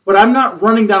 But I'm not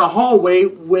running down a hallway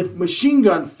with machine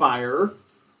gun fire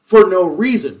for no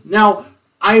reason. Now,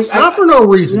 It's not for no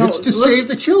reason. It's to save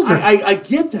the children. I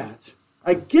get that.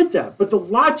 I get that. But the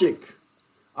logic,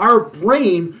 our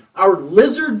brain, our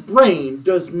lizard brain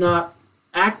does not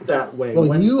act that way.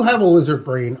 Well, you have a lizard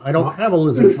brain. I don't have a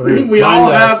lizard brain. We Mine all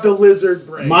does. have the lizard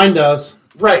brain. Mine does.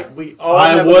 Right. We all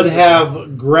I have a would lizard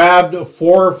have grabbed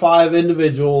 4 or 5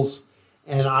 individuals,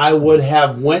 and I would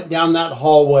have went down that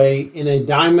hallway in a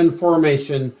diamond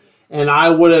formation, and I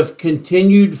would have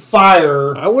continued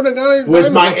fire I would have got it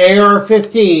with my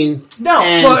AR-15 No.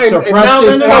 and Well,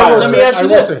 suppressive no, fire. let me ask you I will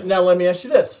this. say- Now, let me ask you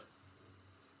this.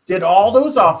 Did all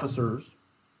those officers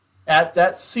at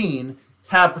that scene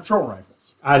have patrol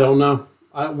rifles? I don't know.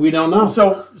 We don't know.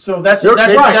 So that's Right.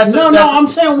 that's no, I'm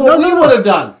saying what we would have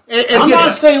done. And I'm get not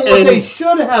it. saying what And- they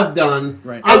should have done.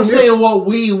 Right. I'm And this- saying what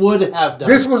we would have done.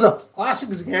 This was a classic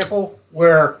example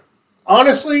where,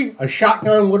 honestly, a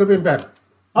shotgun would have been better.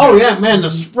 Oh yeah, man, the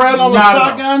spread on the Not at all.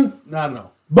 shotgun. Not at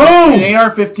all. Boom! An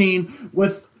AR-15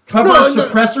 with cover No,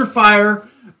 suppressor fire,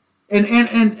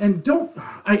 and don't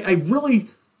I really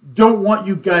don't want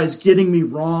you guys getting me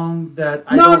wrong that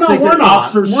I don't think we're that not.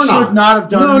 officers We're should not have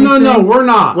done No, anything. no, we're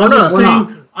not. We're I'm just not.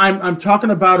 saying I'm talking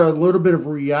about a little bit of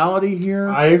reality here.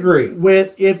 I agree.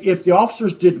 With if the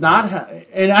officers did not have,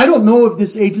 and I don't know if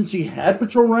this agency had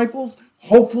patrol rifles.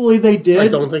 Hopefully they did. I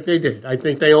don't think they did. I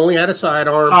think they only had a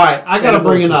sidearm. All right, I got to and a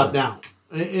bring it bullet. up now.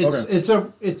 It's Okay.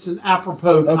 it's an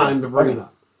apropos time to bring Okay. it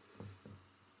up.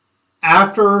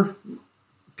 After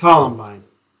Columbine,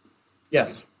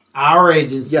 Yes. our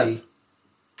agency Yes.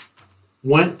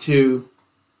 went to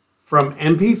from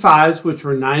MP5s, which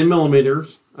were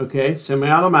 9mm, okay,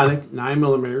 semi-automatic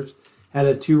 9mm, had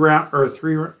a 2-round or a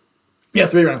 3 Yeah,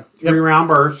 3-round. Yep. round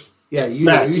burst. Yeah, you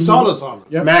Max. told us on it.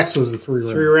 Yep. Max was a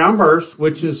 3-round. 3-round burst,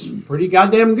 which is pretty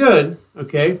goddamn good.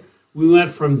 Okay, we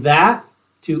went from that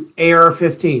to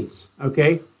AR-15s.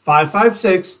 Okay,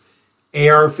 5.56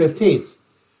 AR-15s.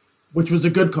 Which was a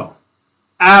good call.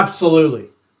 Absolutely,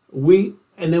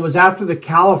 and it was after the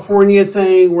California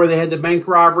thing where they had the bank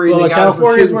robbery. Well, and the guys were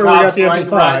California is shooting where we got cops, the right,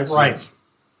 MP5s. right.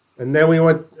 And then we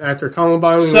went, after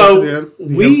Columbine, we So went to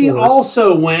the we M4s.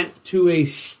 also went to a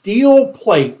steel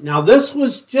plate. Now this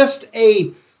was just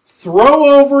a throw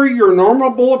over your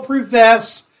normal bulletproof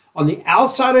vest on the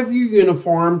outside of your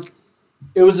uniform.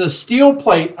 It was a steel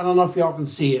plate. I don't know if y'all can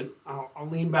see it. I'll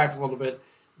lean back a little bit.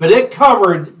 But it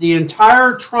covered the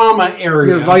entire trauma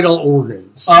area your vital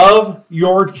organs. of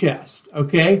your chest.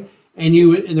 Okay? And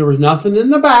there was nothing in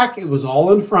the back. It was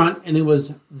all in front. And it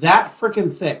was that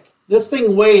freaking thick. This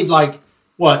thing weighed like,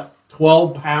 what,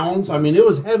 12 pounds? I mean, it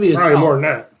was heavy as Probably hell. more than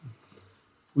that.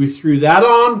 We threw that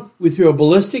on. We threw a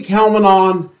ballistic helmet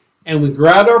on. And we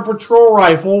grabbed our patrol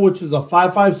rifle, which is a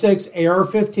 5.56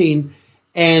 AR-15.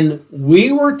 And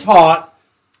we were taught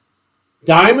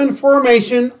diamond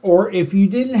formation, or if you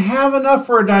didn't have enough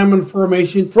for a diamond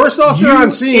formation, First officer you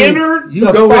on scene, entered you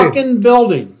the go in. fucking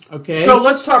building. Okay. So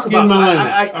let's talk Excuse about. my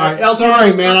language. All right.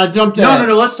 Sorry, man. I jumped ahead.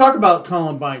 No. Let's talk about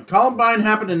Columbine. Columbine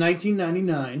happened in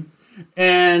 1999,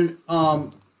 and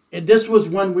this was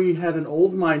when we had an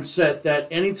old mindset that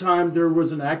anytime there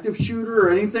was an active shooter or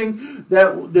anything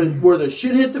where the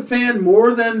shit hit the fan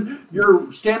more than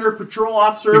your standard patrol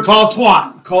officer, You called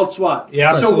SWAT. called SWAT.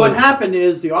 Yeah, So absolutely. what happened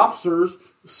is the officers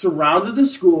surrounded the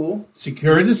school,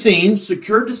 Secured the scene.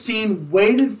 secured the scene,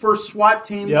 waited for SWAT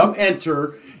team Yep. to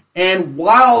enter, and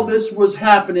while this was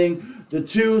happening, the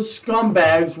two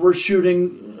scumbags were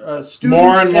shooting students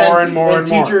More and more and more.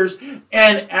 teachers.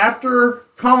 And after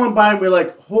Columbine, we're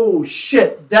like, "Oh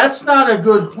shit, that's not a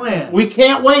good plan. We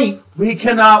can't wait. We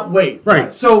cannot wait."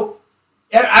 Right. So,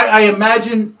 I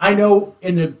imagine, I know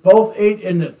in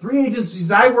the 3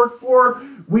 agencies I work for,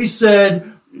 we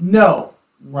said no.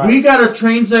 Right. We gotta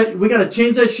change that. We gotta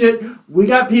change that shit. We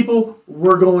got people.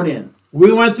 We're going in.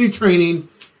 We went through training,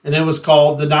 and it was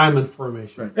called the diamond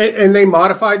formation. And they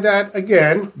modified that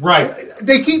again. Right.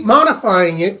 They keep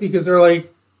modifying it because they're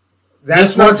like, that's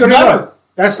This not works good better. enough.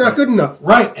 That's not good enough.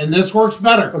 Right. And this works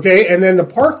better. Okay, and then the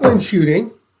Parkland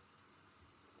shooting,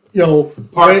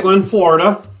 Parkland,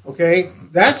 Florida. okay,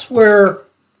 that's where,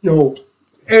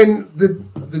 and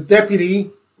the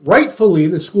deputy, rightfully,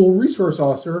 the school resource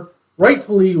officer,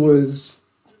 rightfully was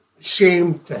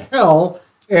shamed to hell.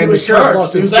 And He was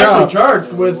charged. He was actually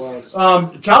charged with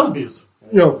child abuse.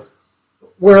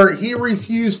 Where he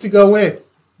refused to go in.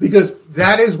 Because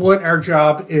that is what our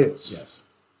job is. Yes.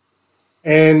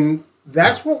 And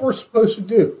that's what we're supposed to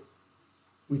do.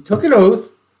 We took an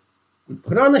oath. We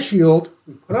put on the shield.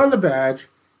 We put on the badge.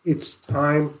 It's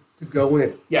time to go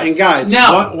in. Yes. And guys,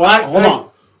 now, hold on.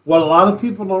 What a lot of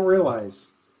people don't realize,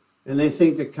 and they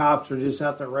think the cops are just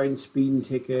out there writing speeding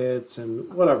tickets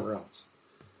and whatever else.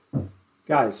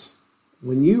 Guys,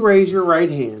 when you raise your right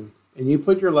hand and you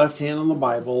put your left hand on the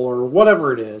Bible or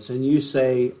whatever it is, and you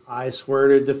say, I swear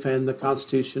to defend the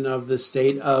Constitution of the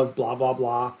state of blah, blah,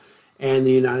 blah, and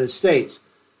the United States,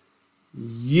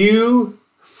 you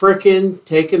frickin'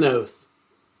 take an oath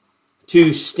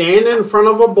to stand in front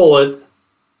of a bullet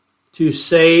to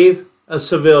save a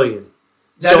civilian.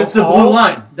 That is the blue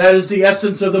line. That is the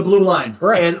essence of the blue line.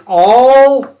 Correct. And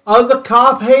all of the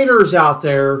cop haters out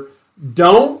there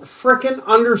don't frickin'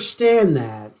 understand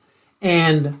that.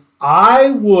 And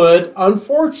I would,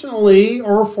 unfortunately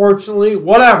or fortunately,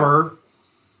 whatever,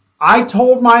 I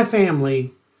told my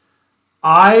family,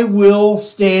 I will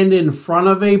stand in front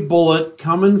of a bullet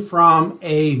coming from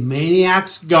a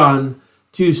maniac's gun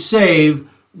to save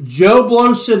Joe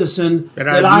Blow citizen that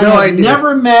I have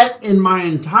never met in my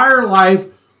entire life.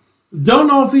 Don't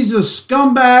know if he's a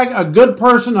scumbag, a good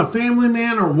person, a family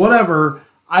man, or whatever.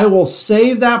 I will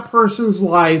save that person's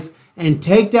life and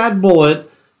take that bullet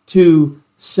to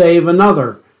save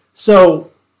another.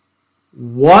 So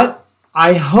what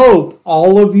I hope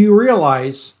all of you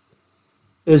realize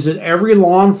is that every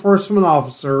law enforcement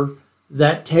officer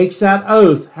that takes that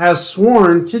oath has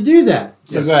sworn to do that.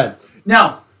 So Yes. go ahead.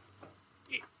 Now,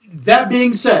 that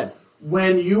being said,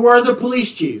 when you are the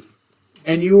police chief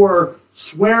and you are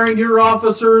swearing your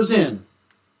officers in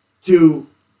to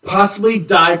possibly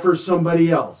die for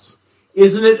somebody else,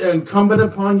 isn't it incumbent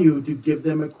upon you to give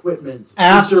them equipment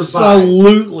to survive?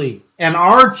 Absolutely. And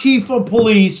our chief of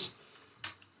police,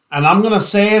 and I'm going to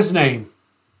say his name,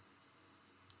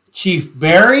 Chief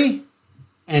Barry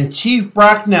and Chief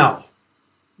Bracknell,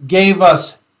 gave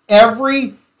us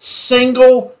every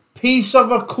single piece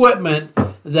of equipment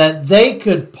that they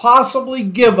could possibly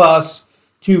give us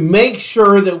to make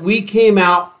sure that we came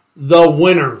out the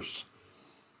winners.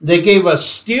 They gave us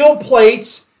steel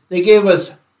plates. They gave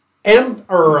us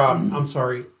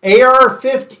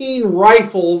AR-15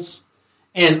 rifles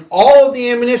and all of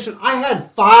the ammunition. I had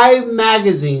 5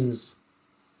 magazines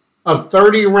of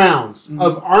 30 rounds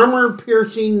of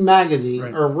armor-piercing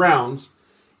magazine or rounds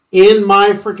in my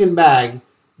freaking bag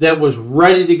that was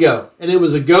ready to go, and it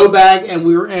was a go bag, and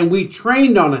we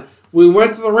trained on it. We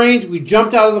went to the range. We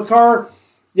jumped out of the car.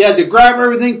 You had to grab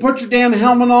everything, put your damn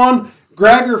helmet on,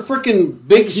 grab your freaking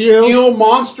big steel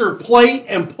monster plate,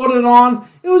 and put it on.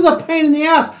 It was a pain in the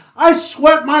ass. I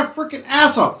sweat my freaking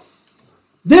ass off.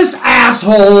 This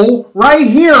asshole right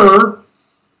here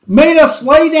made us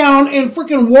lay down in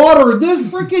freaking water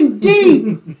this freaking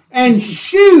deep and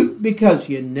shoot, because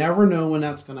you never know when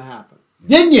that's going to happen.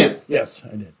 Didn't you? Yes,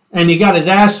 I did. And he got his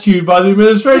ass chewed by the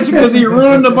administration because he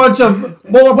ruined a bunch of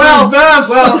bulletproof vests.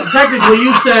 Well, technically,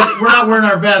 you said we're not wearing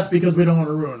our vests because we don't want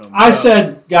to ruin them. I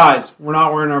said, guys, we're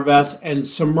not wearing our vests and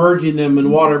submerging them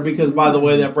in water because, by the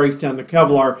way, that breaks down the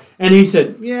Kevlar. And he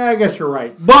said, yeah, I guess you're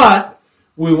right. But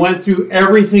we went through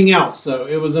everything else, so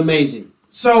it was amazing.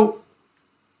 So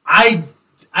I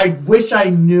wish I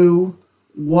knew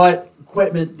what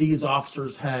equipment these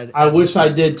officers had. I wish I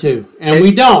did too. And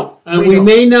we don't. And we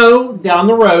may know down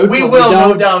the road. We will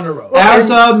know down the road.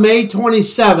 As of May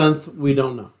 27th, we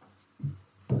don't know.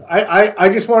 I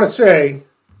just want to say...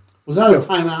 Was that a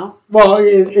timeout? Well,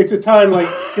 it's a time like...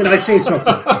 Can I say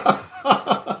something?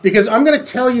 Because I'm going to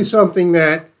tell you something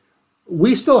that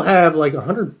we still have like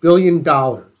 $100 billion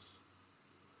for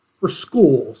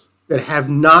schools that have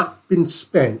not been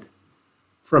spent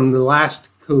from the last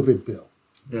COVID bill.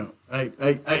 Yeah,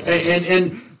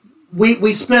 and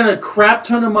we spent a crap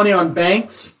ton of money on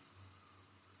banks,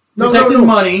 protecting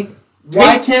money.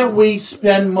 Why can't we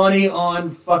spend money on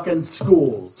fucking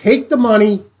schools? Take the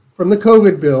money from the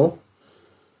COVID bill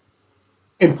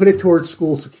and put it towards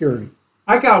school security.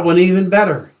 I got one even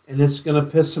better, and it's going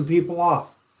to piss some people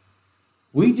off.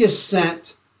 We just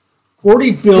sent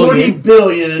billions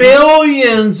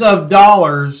of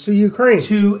dollars to Ukraine,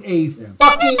 to a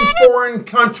fucking foreign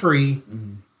country,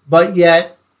 but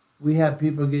yet we have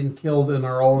people getting killed in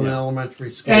our own elementary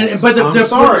schools. But you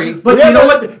know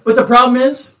what? But the problem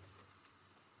is,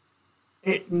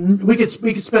 we could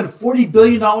spend $40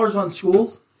 billion on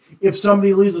schools. If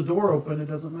somebody leaves the door open, it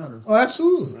doesn't matter. Oh,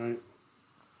 absolutely. Right.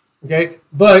 Okay,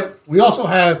 but we also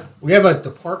have a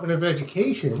Department of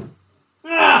Education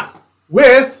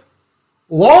with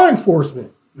law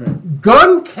enforcement,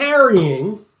 gun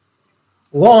carrying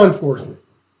law enforcement.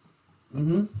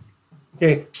 Mm-hmm.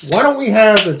 Okay, why don't we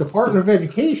have the Department of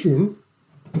Education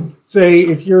say,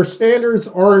 if your standards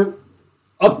aren't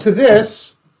up to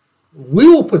this, we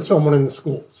will put someone in the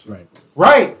schools.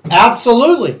 Right,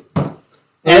 absolutely.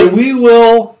 And we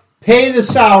will pay the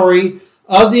salary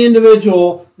of the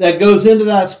individual that goes into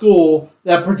that school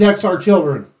that protects our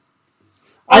children.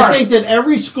 I think that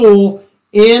every school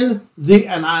in the,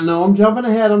 and I know I'm jumping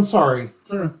ahead, I'm sorry.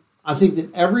 Sure. I think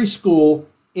that every school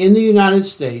in the United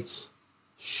States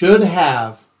should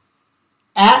have,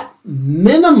 at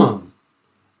minimum,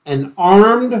 an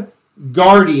armed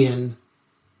guardian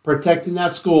protecting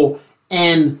that school,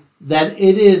 and that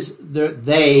it is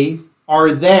they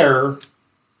are there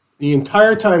the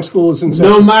entire time school is in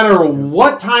session. No matter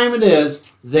what time it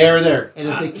is, they're there. And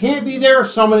if they can't be there,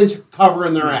 somebody's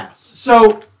covering their ass.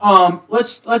 So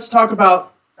let's talk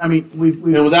about. I mean, we've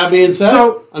and with that being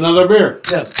said, another beer.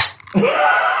 Yes.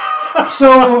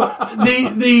 So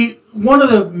the one of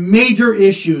the major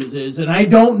issues is, and I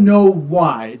don't know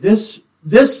why this.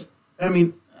 I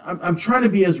mean, I'm trying to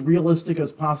be as realistic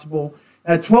as possible.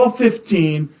 At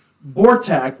 12:15,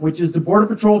 BORTAC, which is the Border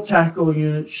Patrol Tactical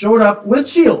Unit, showed up with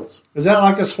shields. Is that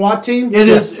like a SWAT team? It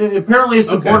is. Apparently, it's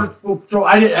the Border Patrol.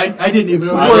 I didn't even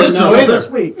know. I didn't know either. This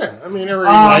week. Yeah, I mean,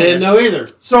 I didn't know either.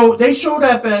 So they showed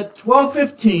up at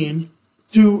 12:15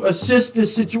 to assist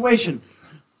this situation.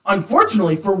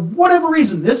 Unfortunately, for whatever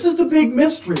reason, this is the big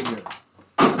mystery here.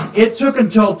 It took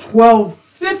until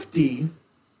 12:50.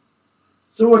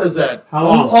 So what is that? How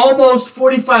long? Almost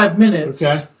 45 minutes.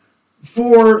 Okay.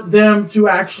 For them to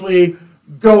actually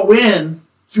go in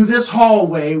to this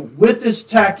hallway with this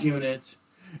TAC unit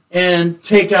and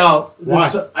take out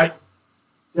this. Why?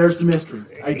 There's the mystery.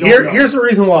 I don't know. Here's the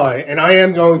reason why, and I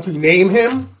am going to name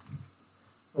him.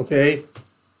 Okay.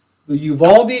 The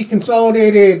Uvalde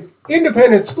Consolidated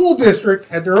Independent School District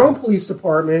had their own police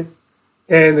department,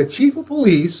 and the chief of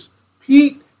police,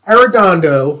 Pete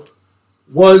Arredondo,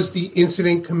 was the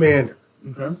incident commander.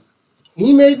 Okay.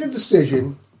 He made the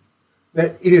decision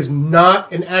that it is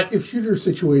not an active shooter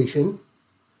situation.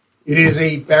 It is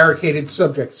a barricaded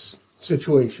subject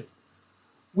situation,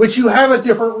 which you have a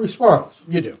different response.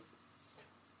 You do.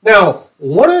 Now,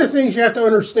 one of the things you have to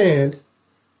understand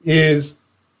is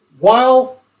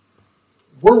while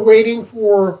we're waiting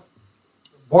for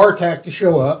BARTAC to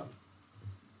show up,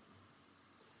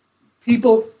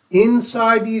 people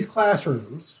inside these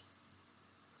classrooms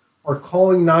are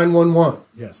calling 911.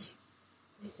 Yes.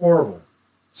 Horrible.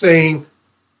 Saying,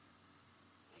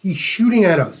 he's shooting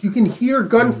at us. You can hear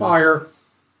gunfire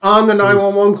on the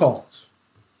 911 calls.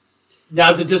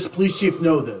 Now, did this police chief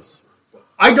know this?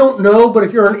 I don't know, but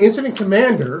if you're an incident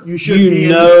commander, You should You be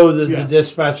know that the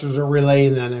dispatchers are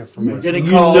relaying that information. You're getting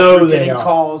You calls. know You're they getting are.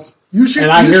 calls. you should.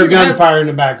 And I you hear should have- gunfire in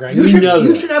the background. You should. know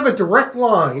You that. should have a direct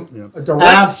line. A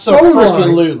direct phone line.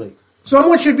 Absolutely.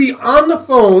 Someone should be on the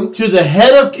phone To the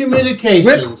head of with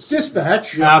communications.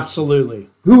 dispatch, Absolutely.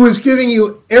 who is giving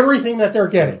you everything that they're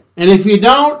getting. And if you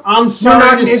don't, I'm sorry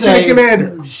not an to incident say,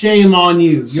 commander. shame on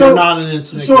you. You're not an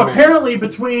incident So commander. apparently,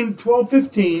 between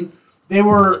 12:15, they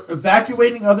were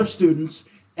evacuating other students,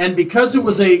 and because it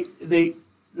was the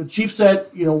chief said,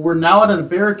 we're now at a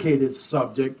barricaded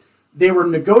subject. They were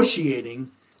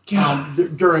negotiating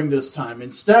during this time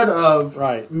instead of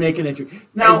making entry.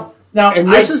 Now, And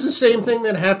this is the same thing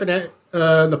that happened at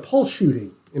the Pulse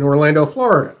shooting in Orlando,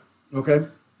 Florida. okay.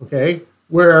 Okay,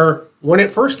 where when it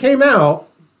first came out,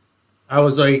 I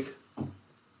was like,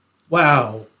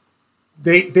 "Wow,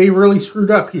 they really screwed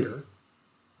up here,"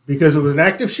 because it was an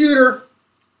active shooter,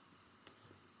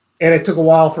 and it took a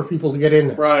while for people to get in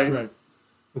there. Right.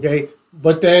 Okay,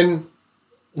 but then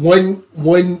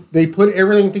when they put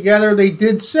everything together, they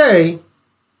did say,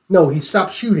 "No, he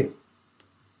stopped shooting."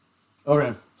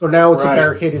 Okay. So now it's Right.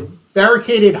 a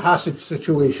barricaded hostage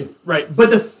situation. Right, but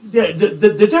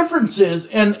the difference is,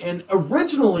 and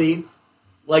originally,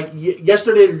 like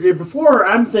yesterday or the day before,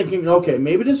 I'm thinking, okay,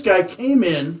 maybe this guy came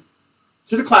in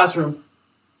to the classroom,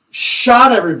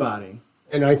 shot everybody.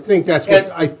 And I think that's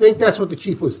what the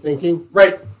chief was thinking.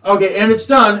 Right. Okay, and it's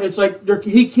done. It's like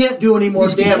he can't do any more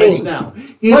He's damage contained. now. But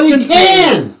he contained.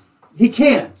 can. He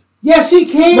can't. Yes, he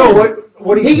can. No,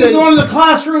 what he he's can saying, go into the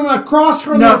classroom across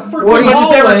from No, the what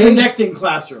freaking they were hallway connecting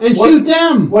classroom. and shoot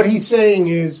them. what he's saying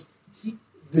is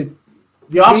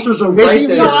The officers are making right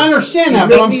there. No, I understand that,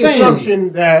 He's but I'm making the saying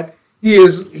assumption that he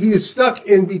is stuck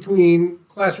in between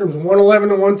classrooms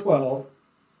 111 and 112,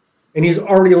 and he's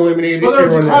already eliminated. Well,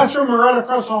 there's a everyone else. classroom right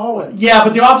across the hallway. Yeah,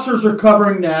 but the officers are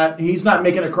covering that. He's not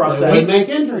making it across They that. would make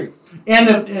entry. And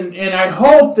I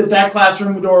hope that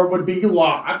classroom door would be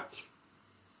locked.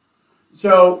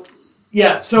 So,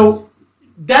 yeah, so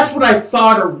that's what I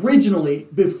thought originally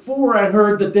before I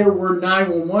heard that there were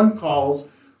 911 calls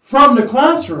from the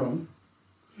classroom.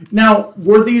 Now,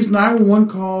 were these 911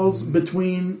 calls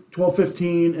between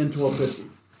 12:15 and 12:50?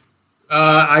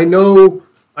 I know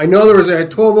there was at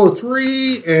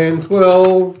 12:03 and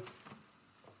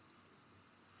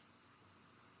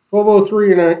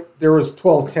 12:03 and there was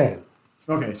 12:10.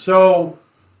 Okay, so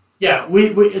yeah,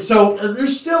 so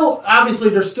there's still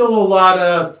a lot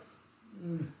of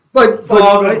But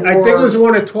fog I of think war. it was the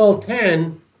one at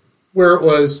 12:10 where it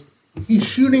was, he's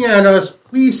shooting at us.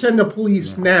 Please send the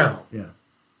police now. Yeah.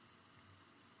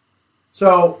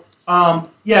 So,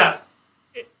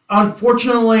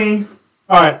 unfortunately,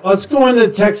 All right, let's go into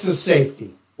Texas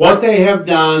safety. What they have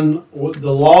done,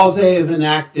 the laws they have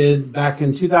enacted back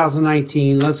in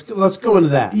 2019. Let's go into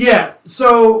that. yeah.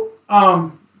 So,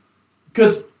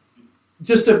 because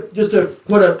just to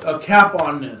put a cap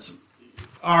on this,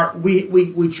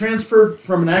 we transferred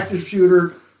from an active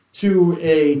shooter to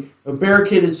a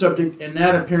barricaded subject, and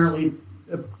that apparently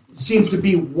seems to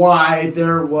be why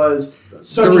there was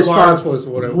such The response a large, was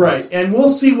what it was. right. And we'll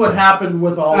see what happened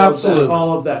with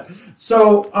all of that.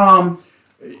 So,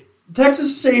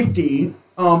 Texas safety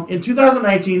in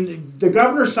 2019, the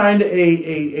governor signed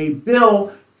a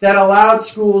bill that allowed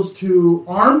schools to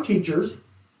arm teachers,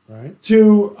 Right.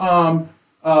 to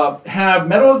have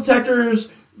metal detectors,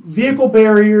 vehicle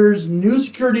barriers, new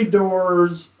security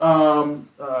doors,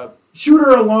 shooter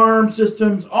alarm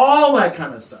systems, all that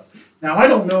kind of stuff. Now, I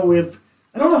don't know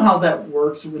how that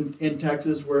works in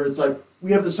Texas, where it's like,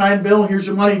 we have the signed bill, here's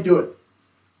your money, do it.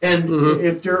 And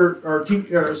if there are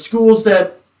schools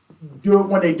that do it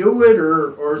when they do it,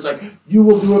 or it's like, you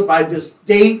will do it by this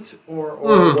date, or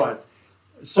what.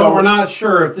 So we're not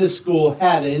sure if this school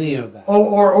had any of that.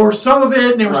 Or some of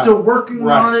it, and they were Right. still working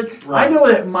Right. on it. Right. I know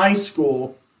that my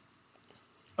school,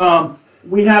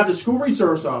 we have the school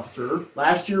resource officer.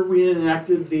 Last year, we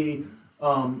enacted the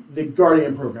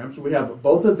Guardian program, so we have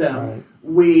both of them.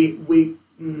 Right. We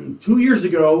 2 years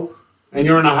ago, And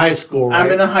you're in a high school, right?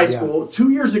 I'm in a high Yeah. school.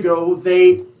 2 years ago,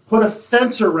 they put a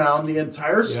fence around the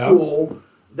entire school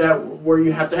where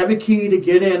you have to have a key to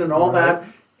get in and all that.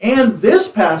 And this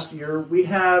past year, we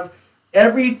have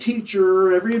every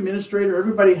teacher, every administrator,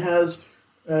 everybody has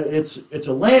it's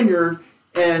a lanyard,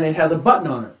 and it has a button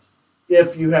on it.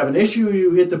 If you have an issue,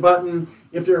 you hit the button.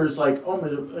 If there's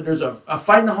there's a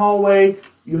fight in the hallway,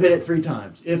 you hit it 3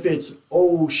 times. If it's,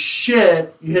 oh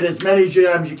shit, you hit it as many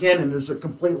times as you can, and there's a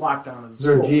complete lockdown of the Is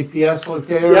there a school. GPS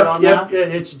locator on that?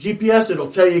 It's GPS.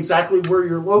 It'll tell you exactly where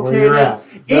you're located. at.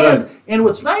 And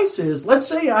what's nice is, let's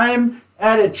say I'm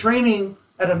at a training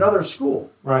at another school.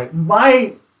 Right.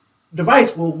 My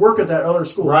device will work at that other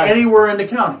school, Right. anywhere in the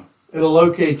county. It'll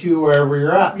locate you wherever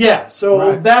you're at. Yeah, so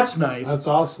Right. that's nice. That's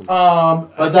awesome.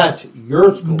 But that's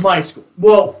your school. My school.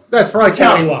 Well, That's probably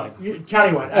countywide.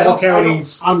 Countywide. All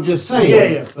counties. I'm just saying.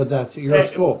 Yeah. But that's your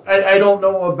school. I don't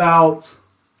know about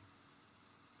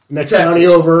Next Texas. county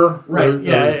over. right.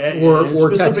 Or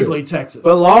specifically Texas.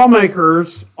 But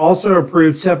lawmakers also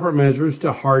approved separate measures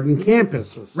to harden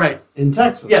campuses. Right. In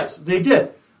Texas. Yes, they did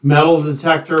Metal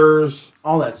detectors,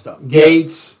 all that stuff.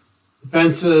 gates,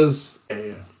 fences.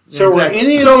 Yes. So Exactly. were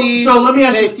any of So- these so let me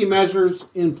ask you- safety measures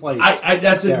in place?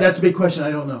 That's Yeah. a big question.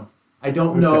 I don't know. I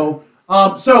don't know.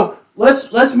 So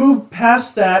let's move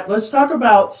past that. Let's talk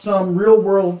about some real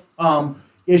world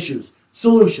issues,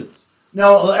 solutions.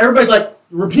 Now everybody's like,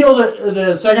 repeal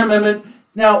the Second Amendment.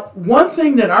 Now, one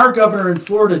thing that our governor in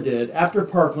Florida did after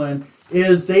Parkland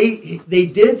is they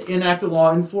did enact a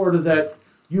law in Florida that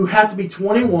you have to be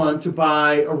 21 to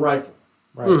buy a rifle.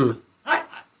 Right.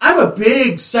 I'm a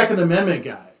big Second Amendment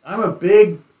guy. I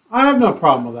have no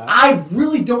problem with that. I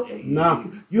really don't. No.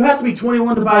 You have to be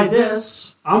 21 to buy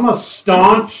this. I'm a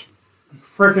staunch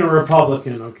freaking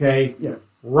Republican, okay? Yeah.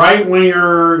 Right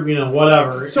winger,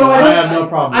 whatever. So I have no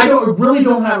problem. I really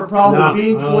don't have a problem No, with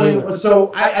being I don't 21. either.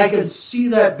 So I could see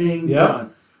that being Yep. done.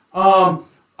 One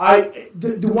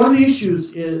of the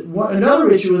issues is another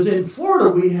issue is in Florida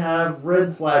we have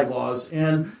red flag laws,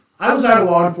 and I was out of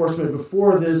law enforcement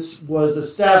before this was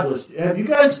established. Have you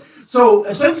guys? So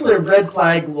essentially, a red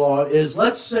flag law is,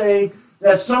 let's say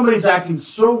that somebody's acting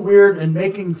so weird and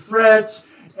making threats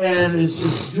and is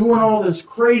just doing all this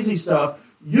crazy stuff.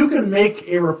 You can make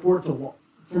a report to law.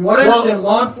 From what I understand,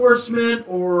 law enforcement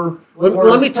or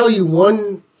Let me tell you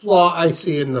one flaw I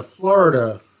see in the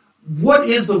Florida. what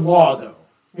is the law though?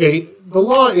 Okay, the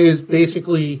law is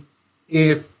basically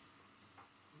if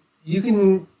you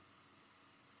can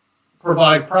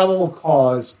provide probable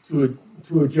cause to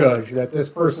a judge that this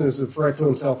person is a threat to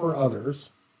himself or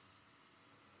others,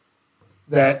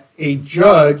 that a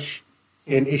judge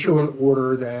can issue an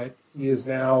order that he is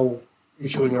now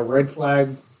issuing a red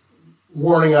flag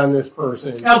warning on this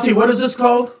person. LT, what is this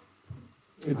called?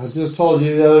 I just told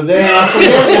you the other day. I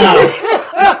forget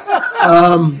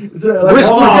now.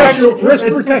 Risk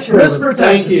protection.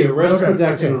 Thank you. Risk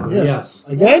protection. Okay. Yeah. Yes.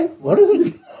 Again? What is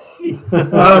it?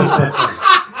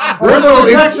 Risk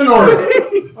protection order.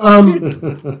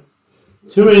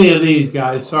 Too many of these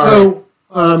guys. Sorry.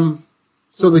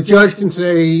 So the judge can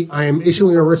say, I am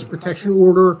issuing a risk protection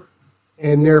order,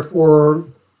 and therefore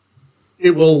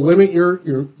it will limit you're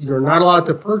not allowed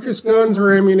to purchase guns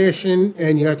or ammunition,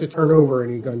 and you have to turn over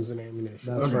any guns and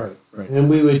ammunition. That's right. And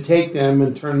we would take them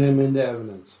and turn them into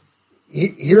evidence.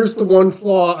 Here's the one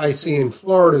flaw I see in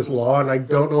Florida's law, and I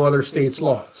don't know other states'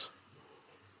 laws.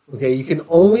 Okay, you can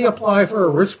only apply for a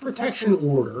risk protection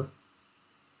order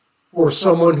for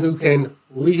someone who can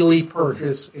legally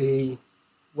purchase a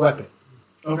weapon.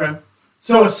 Okay.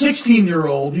 So a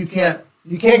 16-year-old, you can't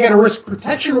get a risk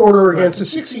protection order against a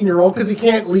 16-year-old because he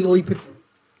can't legally...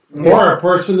 Or a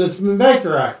person that's been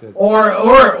Baker acted. Or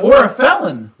a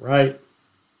felon. Right.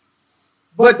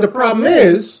 But the problem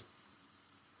is,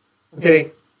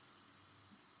 okay,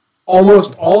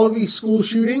 almost all of these school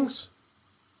shootings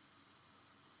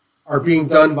are being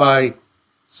done by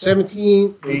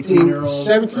 17, 18,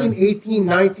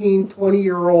 19,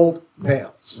 20-year-old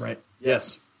males. Right.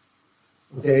 Yes.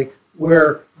 Okay,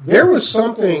 where there was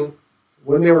something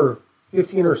when they were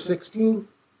 15 or 16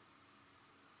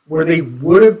 where they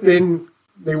would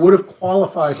have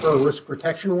qualified for a risk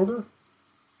protection order.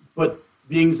 But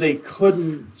being they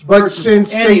couldn't But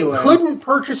since they couldn't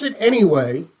purchase it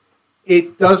anyway,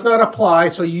 it does not apply,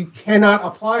 so you cannot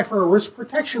apply for a risk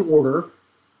protection order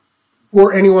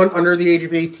for anyone under the age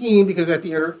of 18, because at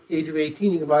the age of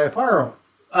 18 you can buy a firearm.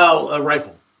 Oh, a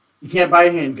rifle. You can't buy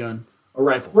a handgun. A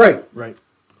rifle. Right. Right.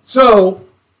 So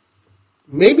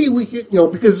maybe we could,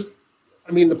 because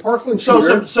I mean the Parkland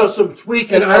shooter. So some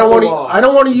tweaking. And I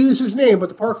don't want to use his name, but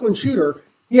the Parkland shooter,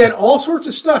 he had all sorts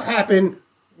of stuff happen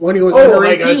when he was under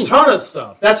 18. A ton of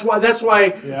stuff. That's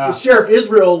why Sheriff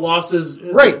Israel lost his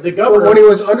the governor when he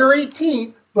was under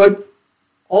 18, but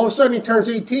all of a sudden he turns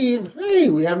 18. Hey,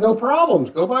 we have no problems.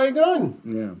 Go buy a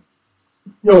gun.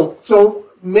 Yeah. So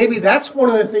maybe that's one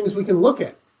of the things we can look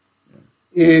at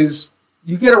is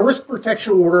you get a risk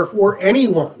protection order for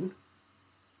anyone.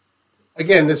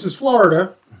 Again, this is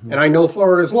Florida, and I know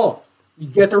Florida's law. You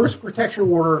get the risk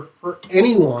protection order for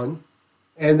anyone,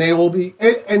 and they will be,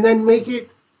 and then make it,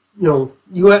 you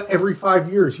have, every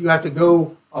 5 years you have to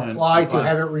go apply to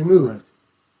have it removed.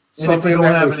 Right. And if you don't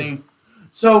have any,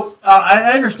 so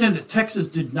I understand that Texas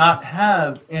did not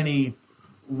have any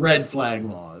red flag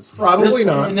laws. Probably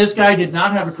not. And this guy did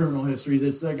not have a criminal history.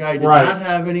 This guy did not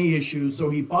have any issues. So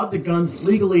he bought the guns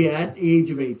legally at the age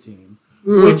of 18,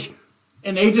 which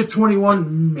an age of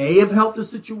 21 may have helped the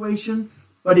situation,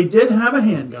 but he did have a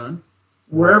handgun,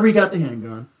 wherever he got the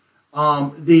handgun.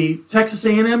 The Texas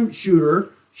A&M shooter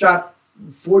shot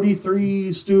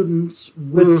 43 students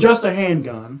with just a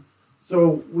handgun.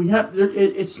 So we have.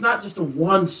 It's not just a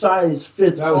one size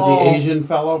fits all. That was the Asian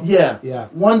fellow. Yeah.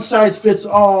 One size fits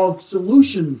all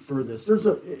solution for this. There's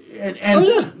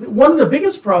one of the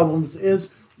biggest problems is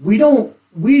we don't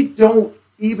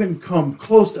even come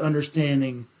close to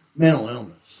understanding mental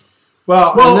illness.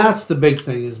 Well, and that's the big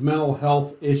thing is mental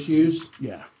health issues.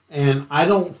 Yeah. And I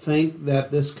don't think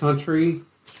that this country,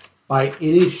 by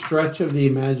any stretch of the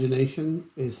imagination,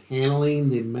 is handling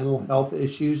the mental health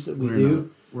issues that we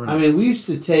do. I mean, we used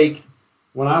to take,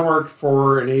 when I worked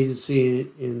for an agency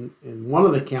in one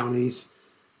of the counties,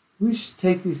 we used to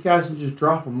take these guys and just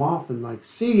drop them off and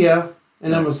see ya.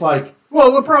 And it was like...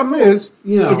 Well, the problem is,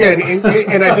 again,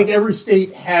 and I think every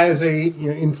state has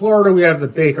in Florida we have the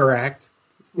Baker Act,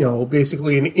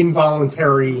 basically an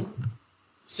involuntary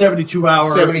 72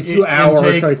 hour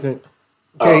intake. Type thing.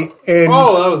 Okay, that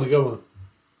was a good one.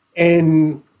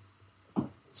 And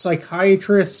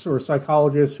psychiatrists or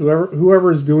psychologists,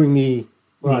 whoever is doing the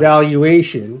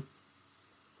evaluation,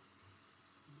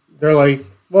 they're like,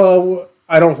 well,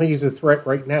 I don't think he's a threat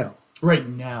right now. Right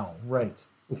now, right.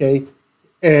 Okay,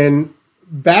 and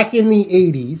back in the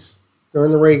 80s,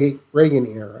 during the Reagan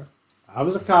era, I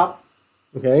was a cop.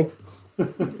 Okay,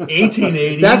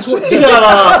 1880s. That's what. Shut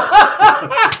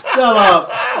up. Shut up.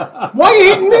 Why you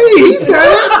hitting me? He said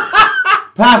it.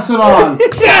 Pass it on.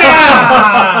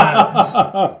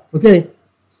 Okay.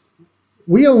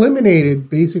 we eliminated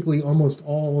basically almost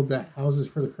all of the houses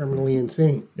for the criminally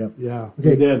insane. Yep. Yeah,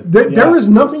 Okay. we did. There is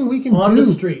nothing we can on do. the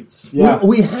streets. Yeah.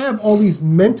 We have all these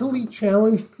mentally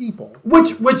challenged people.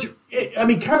 Which I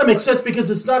mean, kind of makes sense because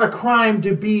it's not a crime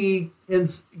to be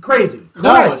crazy.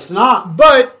 No, it's not.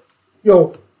 But,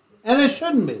 And it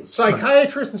shouldn't be.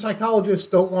 psychiatrists and psychologists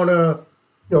don't want to,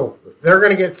 they're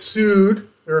going to get sued.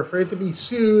 They're afraid to be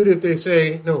sued if they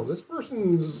say, no, this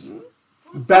person's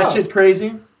Batshit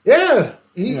crazy. Yeah,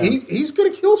 he's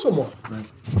going to kill someone. Right.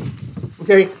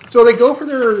 Okay, so they go for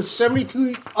their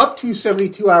up to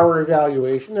 72 hour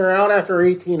evaluation. They're out after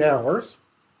 18 hours.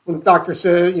 When the doctor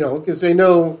says, because they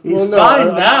know he's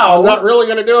fine now. I'm not really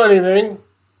going to do anything.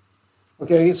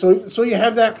 Okay, so you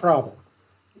have that problem.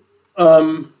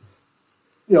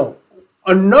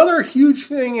 Another huge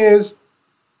thing is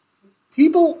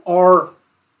people are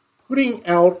putting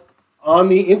out on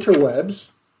the interwebs,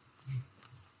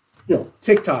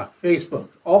 TikTok, Facebook,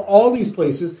 all these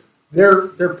places, they're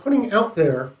putting out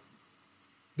there,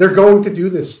 they're going to do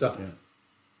this stuff.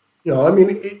 Yeah.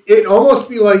 It almost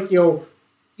be like,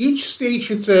 each state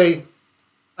should say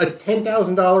a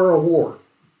 $10,000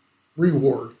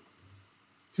 reward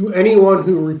to anyone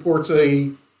who reports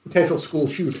a potential school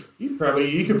shooter. You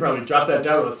could probably drop that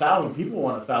down to 1,000. People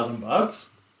want $1,000.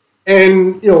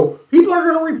 And, people are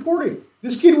going to report it.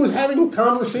 This kid was having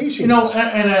conversations.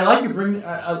 And I like you bring,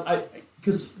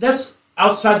 because that's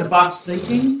outside the box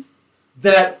thinking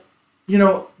that,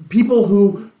 people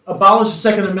who abolish the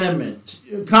Second Amendment,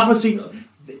 conferencing,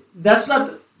 that's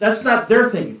not their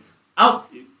thing. I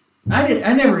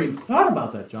never even thought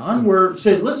about that, John, where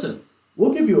say, listen,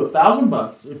 we'll give you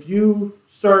 $1,000 if you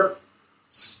start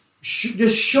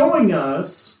just showing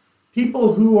us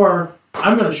people who are,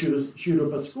 I'm going to shoot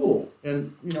up a school.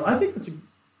 And, I think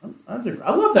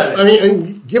I love that.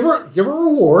 And give her a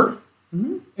reward,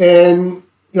 and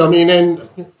and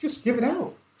just give it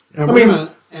out.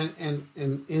 And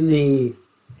in the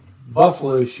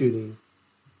Buffalo shooting,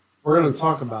 we're going to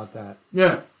talk about that.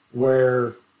 Yeah,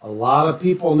 where a lot of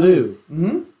people knew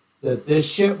that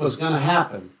this shit was going to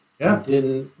happen. Yeah, and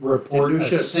didn't report a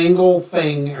single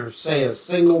thing or say a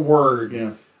single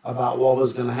word about what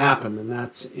was going to happen, and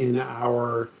that's in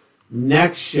our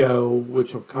next show,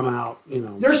 which will come out,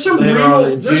 there's some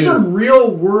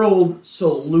real world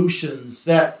solutions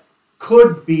that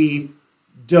could be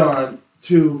done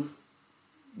to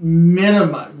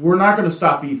minimize. We're not going to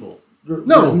stop evil. There's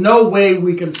no way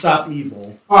we can stop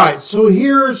evil. All right, so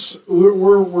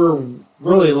we're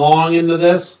really long into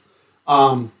this.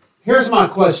 Here's my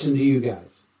question to you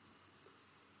guys: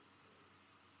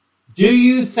 do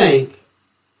you think,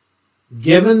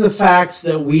 given the facts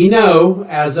that we know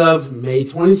as of May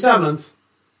 27th,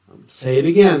 I'll say it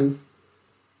again,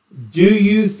 do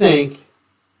you think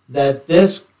that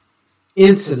this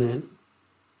incident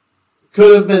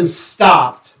could have been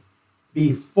stopped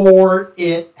before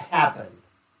it happened?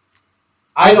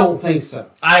 I don't think so.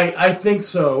 I think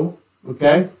so.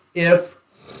 Okay? If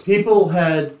people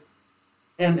had,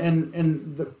 and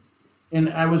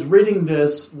I was reading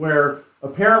this where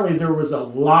apparently there was a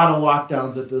lot of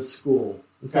lockdowns at this school.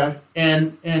 Okay.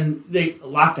 And they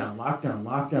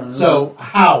lockdown. So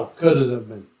how could it have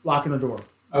been? Locking the door.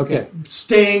 Okay.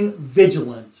 Staying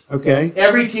vigilant. Okay.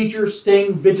 Every teacher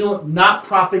staying vigilant, not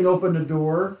propping open the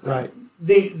door. Right.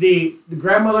 The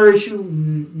grandmother issue,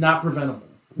 not preventable.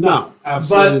 No,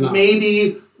 absolutely but not.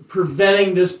 Maybe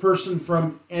preventing this person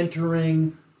from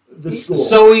entering the school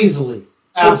so easily.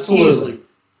 Absolutely.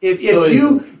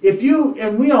 Easily. If you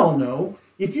and we all know,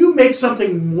 if you make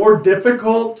something more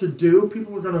difficult to do,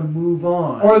 people are going to move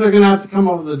on, or they're going to have to come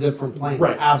up with a different plan.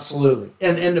 Right. Absolutely.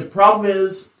 And the problem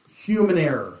is human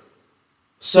error.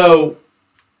 So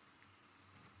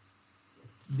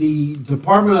the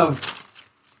Department of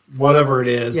whatever it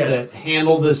is that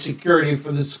handled the security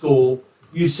for the school,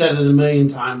 you said it a million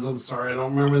times. I'm sorry, I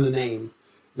don't remember the name.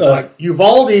 It's like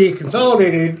Uvalde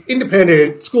Consolidated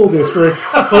Independent School District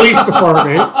Police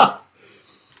Department.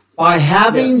 By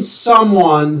having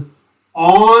someone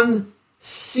on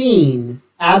scene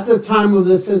at the time of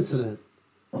this incident,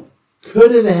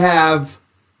 could it have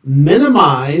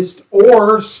minimized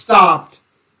or stopped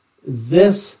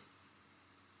this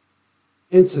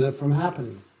incident from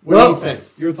happening? What do you think?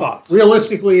 Your thoughts?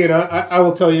 Realistically, and I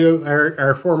will tell you,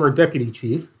 our former deputy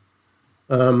chief,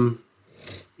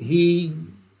 he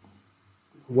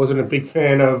wasn't a big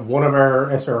fan of one of our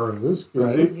SROs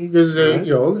because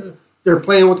they're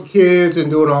playing with the kids and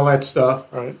doing all that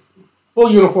stuff, right?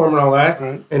 Full uniform and all that,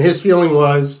 right? And his feeling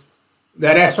was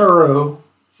that SRO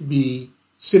should be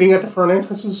sitting at the front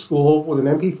entrance of the school with an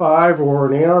MP5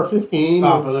 or an AR-15,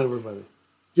 stopping everybody,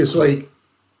 just like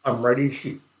I'm ready to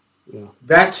shoot. Yeah.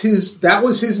 That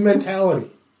was his mentality.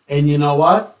 And you know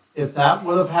what? If that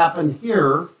would have happened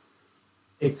here,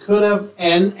 it could have,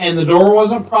 and the door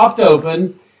wasn't propped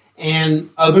open, and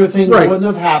other things wouldn't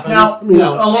have happened. Now,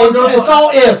 it's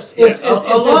all ifs.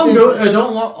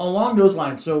 Along those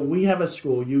lines. So we have a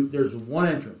school. There's one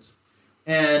entrance,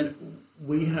 and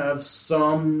we have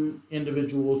some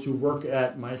individuals who work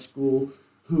at my school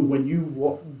who, when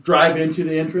you drive into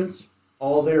the entrance,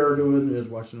 all they are doing is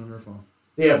watching on their phone.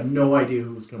 They have no idea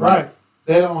who's coming. Right.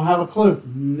 They don't have a clue.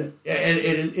 And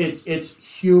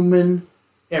it's human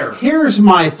error. Here's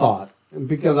my thought,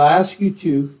 because I asked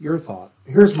you your thought.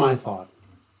 Here's my thought.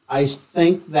 I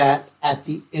think that at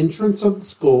the entrance of the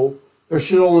school, there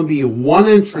should only be one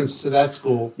entrance to that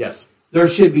school. Yes. There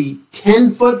should be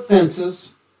 10-foot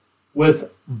fences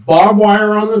with barbed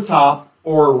wire on the top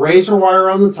or razor wire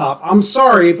on the top. I'm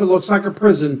sorry if it looks like a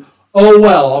prison. Oh,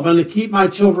 well, I'm going to keep my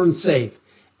children safe.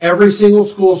 Every single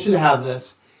school should have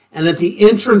this. And at the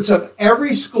entrance of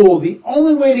every school, the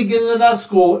only way to get into that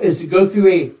school is to go through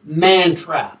a man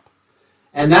trap.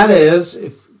 And that is,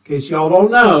 in case y'all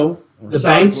don't know, the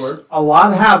banks, a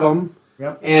lot have them.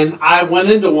 Yep. And I went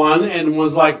into one and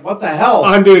was like, what the hell?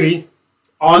 On duty,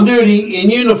 in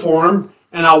uniform.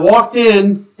 And I walked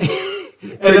in and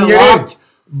it locked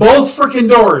both freaking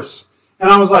doors. And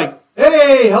I was like,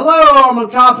 hey, hello, I'm a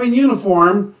cop in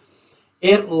uniform.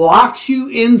 It locks you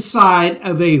inside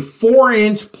of a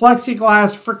 4-inch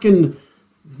plexiglass freaking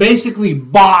basically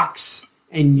box,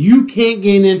 and you can't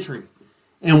gain entry.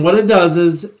 And what it does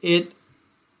is it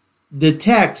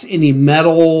detects any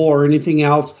metal or anything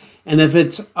else, and if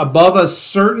it's above a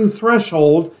certain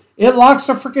threshold, it locks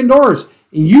the freaking doors,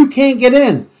 and you can't get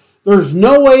in. There's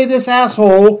no way this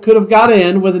asshole could have got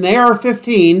in with an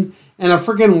AR-15 and a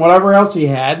freaking whatever else he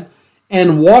had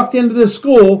and walked into the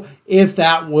school if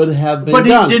that would have been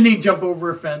done. Didn't he jump over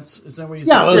a fence? Is that what you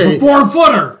said? Yeah, it was a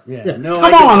 4-footer. Yeah. No,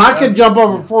 Come on, I could jump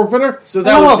over a 4-footer. So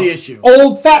that was the issue.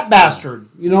 Old fat bastard.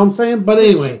 You know what I'm saying? But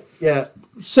anyway. Yeah.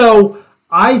 So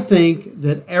I think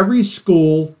that every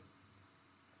school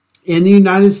in the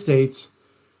United States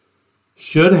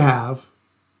should have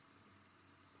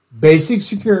basic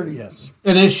security. Yes.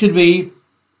 And it should be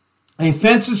a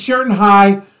fence a certain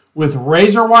high with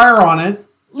razor wire on it.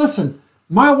 Listen,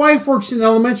 my wife works in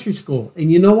elementary school,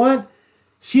 and you know what?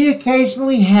 She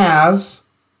occasionally has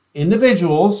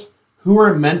individuals who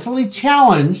are mentally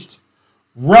challenged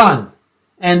run.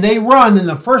 And they run, and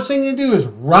the first thing they do is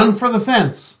run for the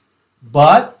fence.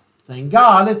 But, thank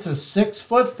God, it's a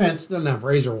 6-foot fence. It doesn't have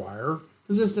razor wire,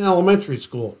 because it's an elementary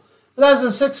school. It has a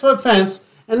 6-foot fence,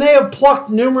 and they have plucked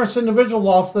numerous individuals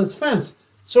off this fence.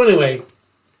 So anyway,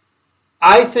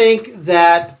 I think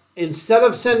that instead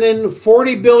of sending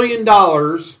 $40 billion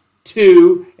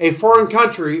to a foreign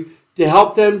country to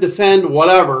help them defend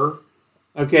whatever,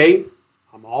 okay,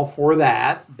 I'm all for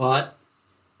that, but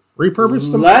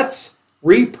let's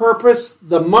repurpose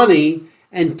the money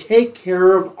and take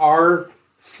care of our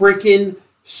freaking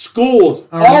schools.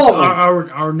 All of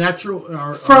them. Our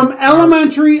natural... From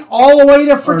elementary all the way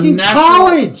to freaking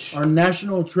college. Our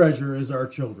national treasure is our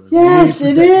children. Yes,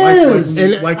 it is.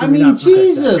 I mean,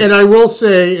 Jesus. And I will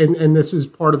say, and this is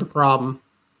part of the problem,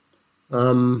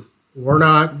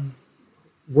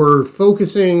 we're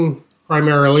focusing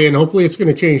primarily, and hopefully it's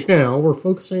going to change now, we're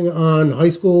focusing on high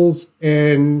schools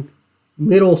and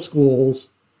middle schools.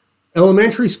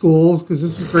 Elementary schools, because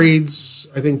this is grades,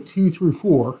 I think, 2 through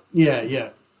 4. Yeah.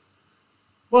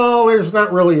 Well, there's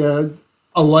not really a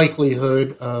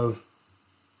likelihood of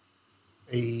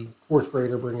a 4th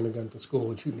grader bringing a gun to school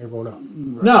and shooting everyone up.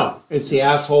 Right. No, it's the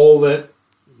asshole that,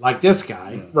 like this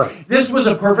guy. Yeah. Right. This was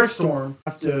a perfect storm. I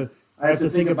have to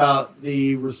think about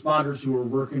the responders who were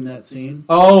working that scene.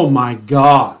 Oh, my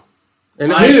God.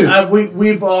 And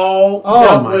we've all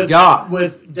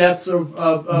with deaths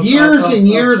of years and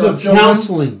years of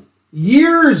counseling.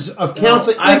 Years of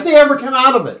counseling, if they ever come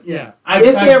out of it. Yeah.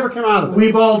 If they ever come out of it.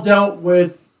 We've all dealt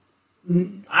with...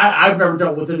 I've never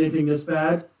dealt with anything this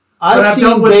bad. I've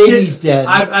seen babies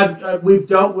dead. We've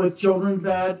dealt with children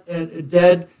dead,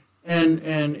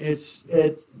 and this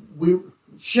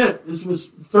was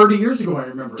 30 years ago, I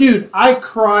remember. Dude, I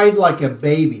cried like a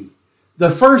baby. The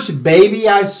first baby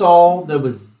I saw that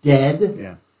was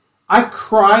dead, I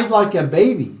cried like a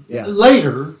baby. Yeah.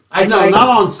 Later, not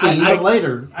on scene, but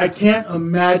later. I can't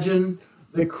imagine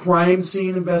the crime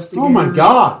scene investigators. Oh my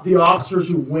God! The officers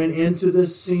who went into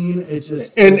this scene. It's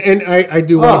just and I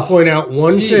do want to point out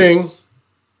one thing.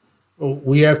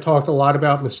 We have talked a lot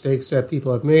about mistakes that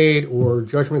people have made or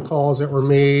judgment calls that were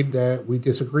made that we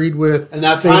disagreed with, and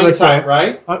that's hindsight,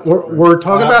 like that. Right? We're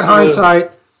talking about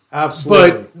hindsight.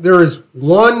 Absolutely. But there is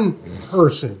one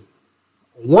person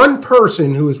one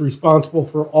person who is responsible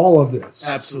for all of this.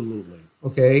 Absolutely.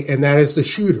 Okay, and that is the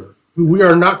shooter, who we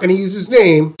are not going to use his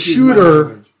name.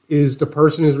 Shooter is the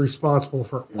person who's responsible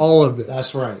for all of this.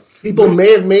 That's right. People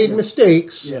may have made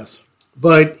mistakes. Yes.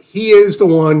 But he is the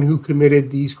one who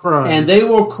committed these crimes. And they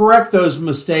will correct those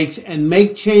mistakes and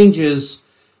make changes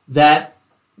that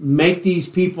make these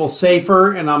people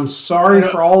safer. And I'm sorry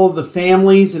for all of the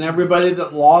families and everybody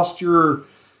that lost your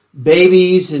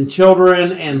babies and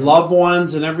children and loved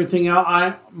ones and everything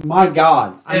else. My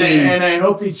God. And I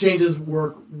hope these changes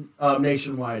work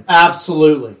nationwide.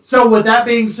 Absolutely. So with that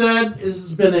being said, this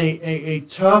has been a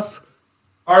tough,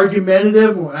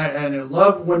 argumentative, and I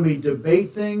love when we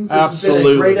debate things. This Absolutely.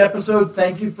 has been a great episode.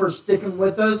 Thank you for sticking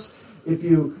with us. If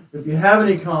you have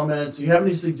any comments, you have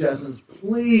any suggestions,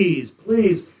 please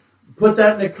put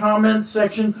that in the comments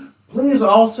section. Please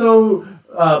also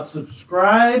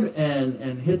subscribe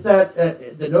and hit that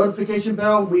the notification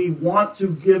bell. We want to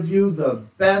give you the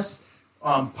best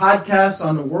podcast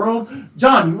on the world.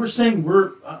 John, you were saying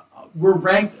we're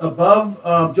ranked above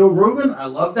Joe Rogan. I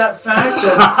love that fact.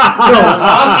 That's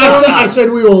awesome. I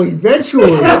said we will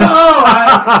eventually. I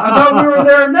thought we were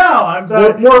there now.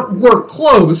 We're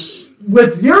close.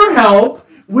 With your help,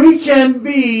 we can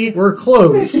be. We're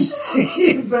close.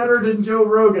 Better than Joe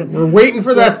Rogan. We're waiting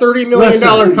for that $30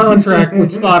 million contract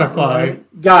with Spotify.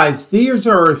 Guys, these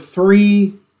are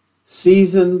 3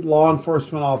 seasoned law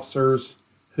enforcement officers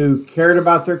who cared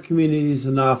about their communities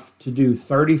enough to do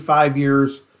 35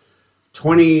 years,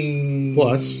 20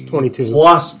 plus 22.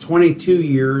 Plus 22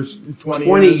 years,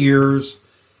 20 years.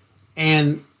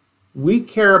 And we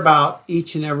care about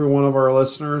each and every one of our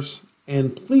listeners.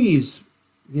 And please,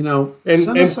 send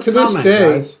us a to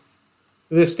comment,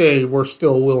 to this day, we're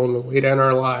still willing to lay down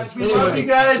our lives. We love you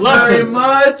guys very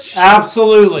much.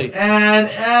 Absolutely. And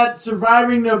at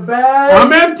Surviving the Bag,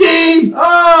 I'm empty.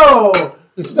 Oh,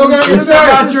 you still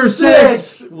got your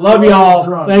 6. Love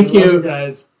y'all. Thank you,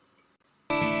 guys.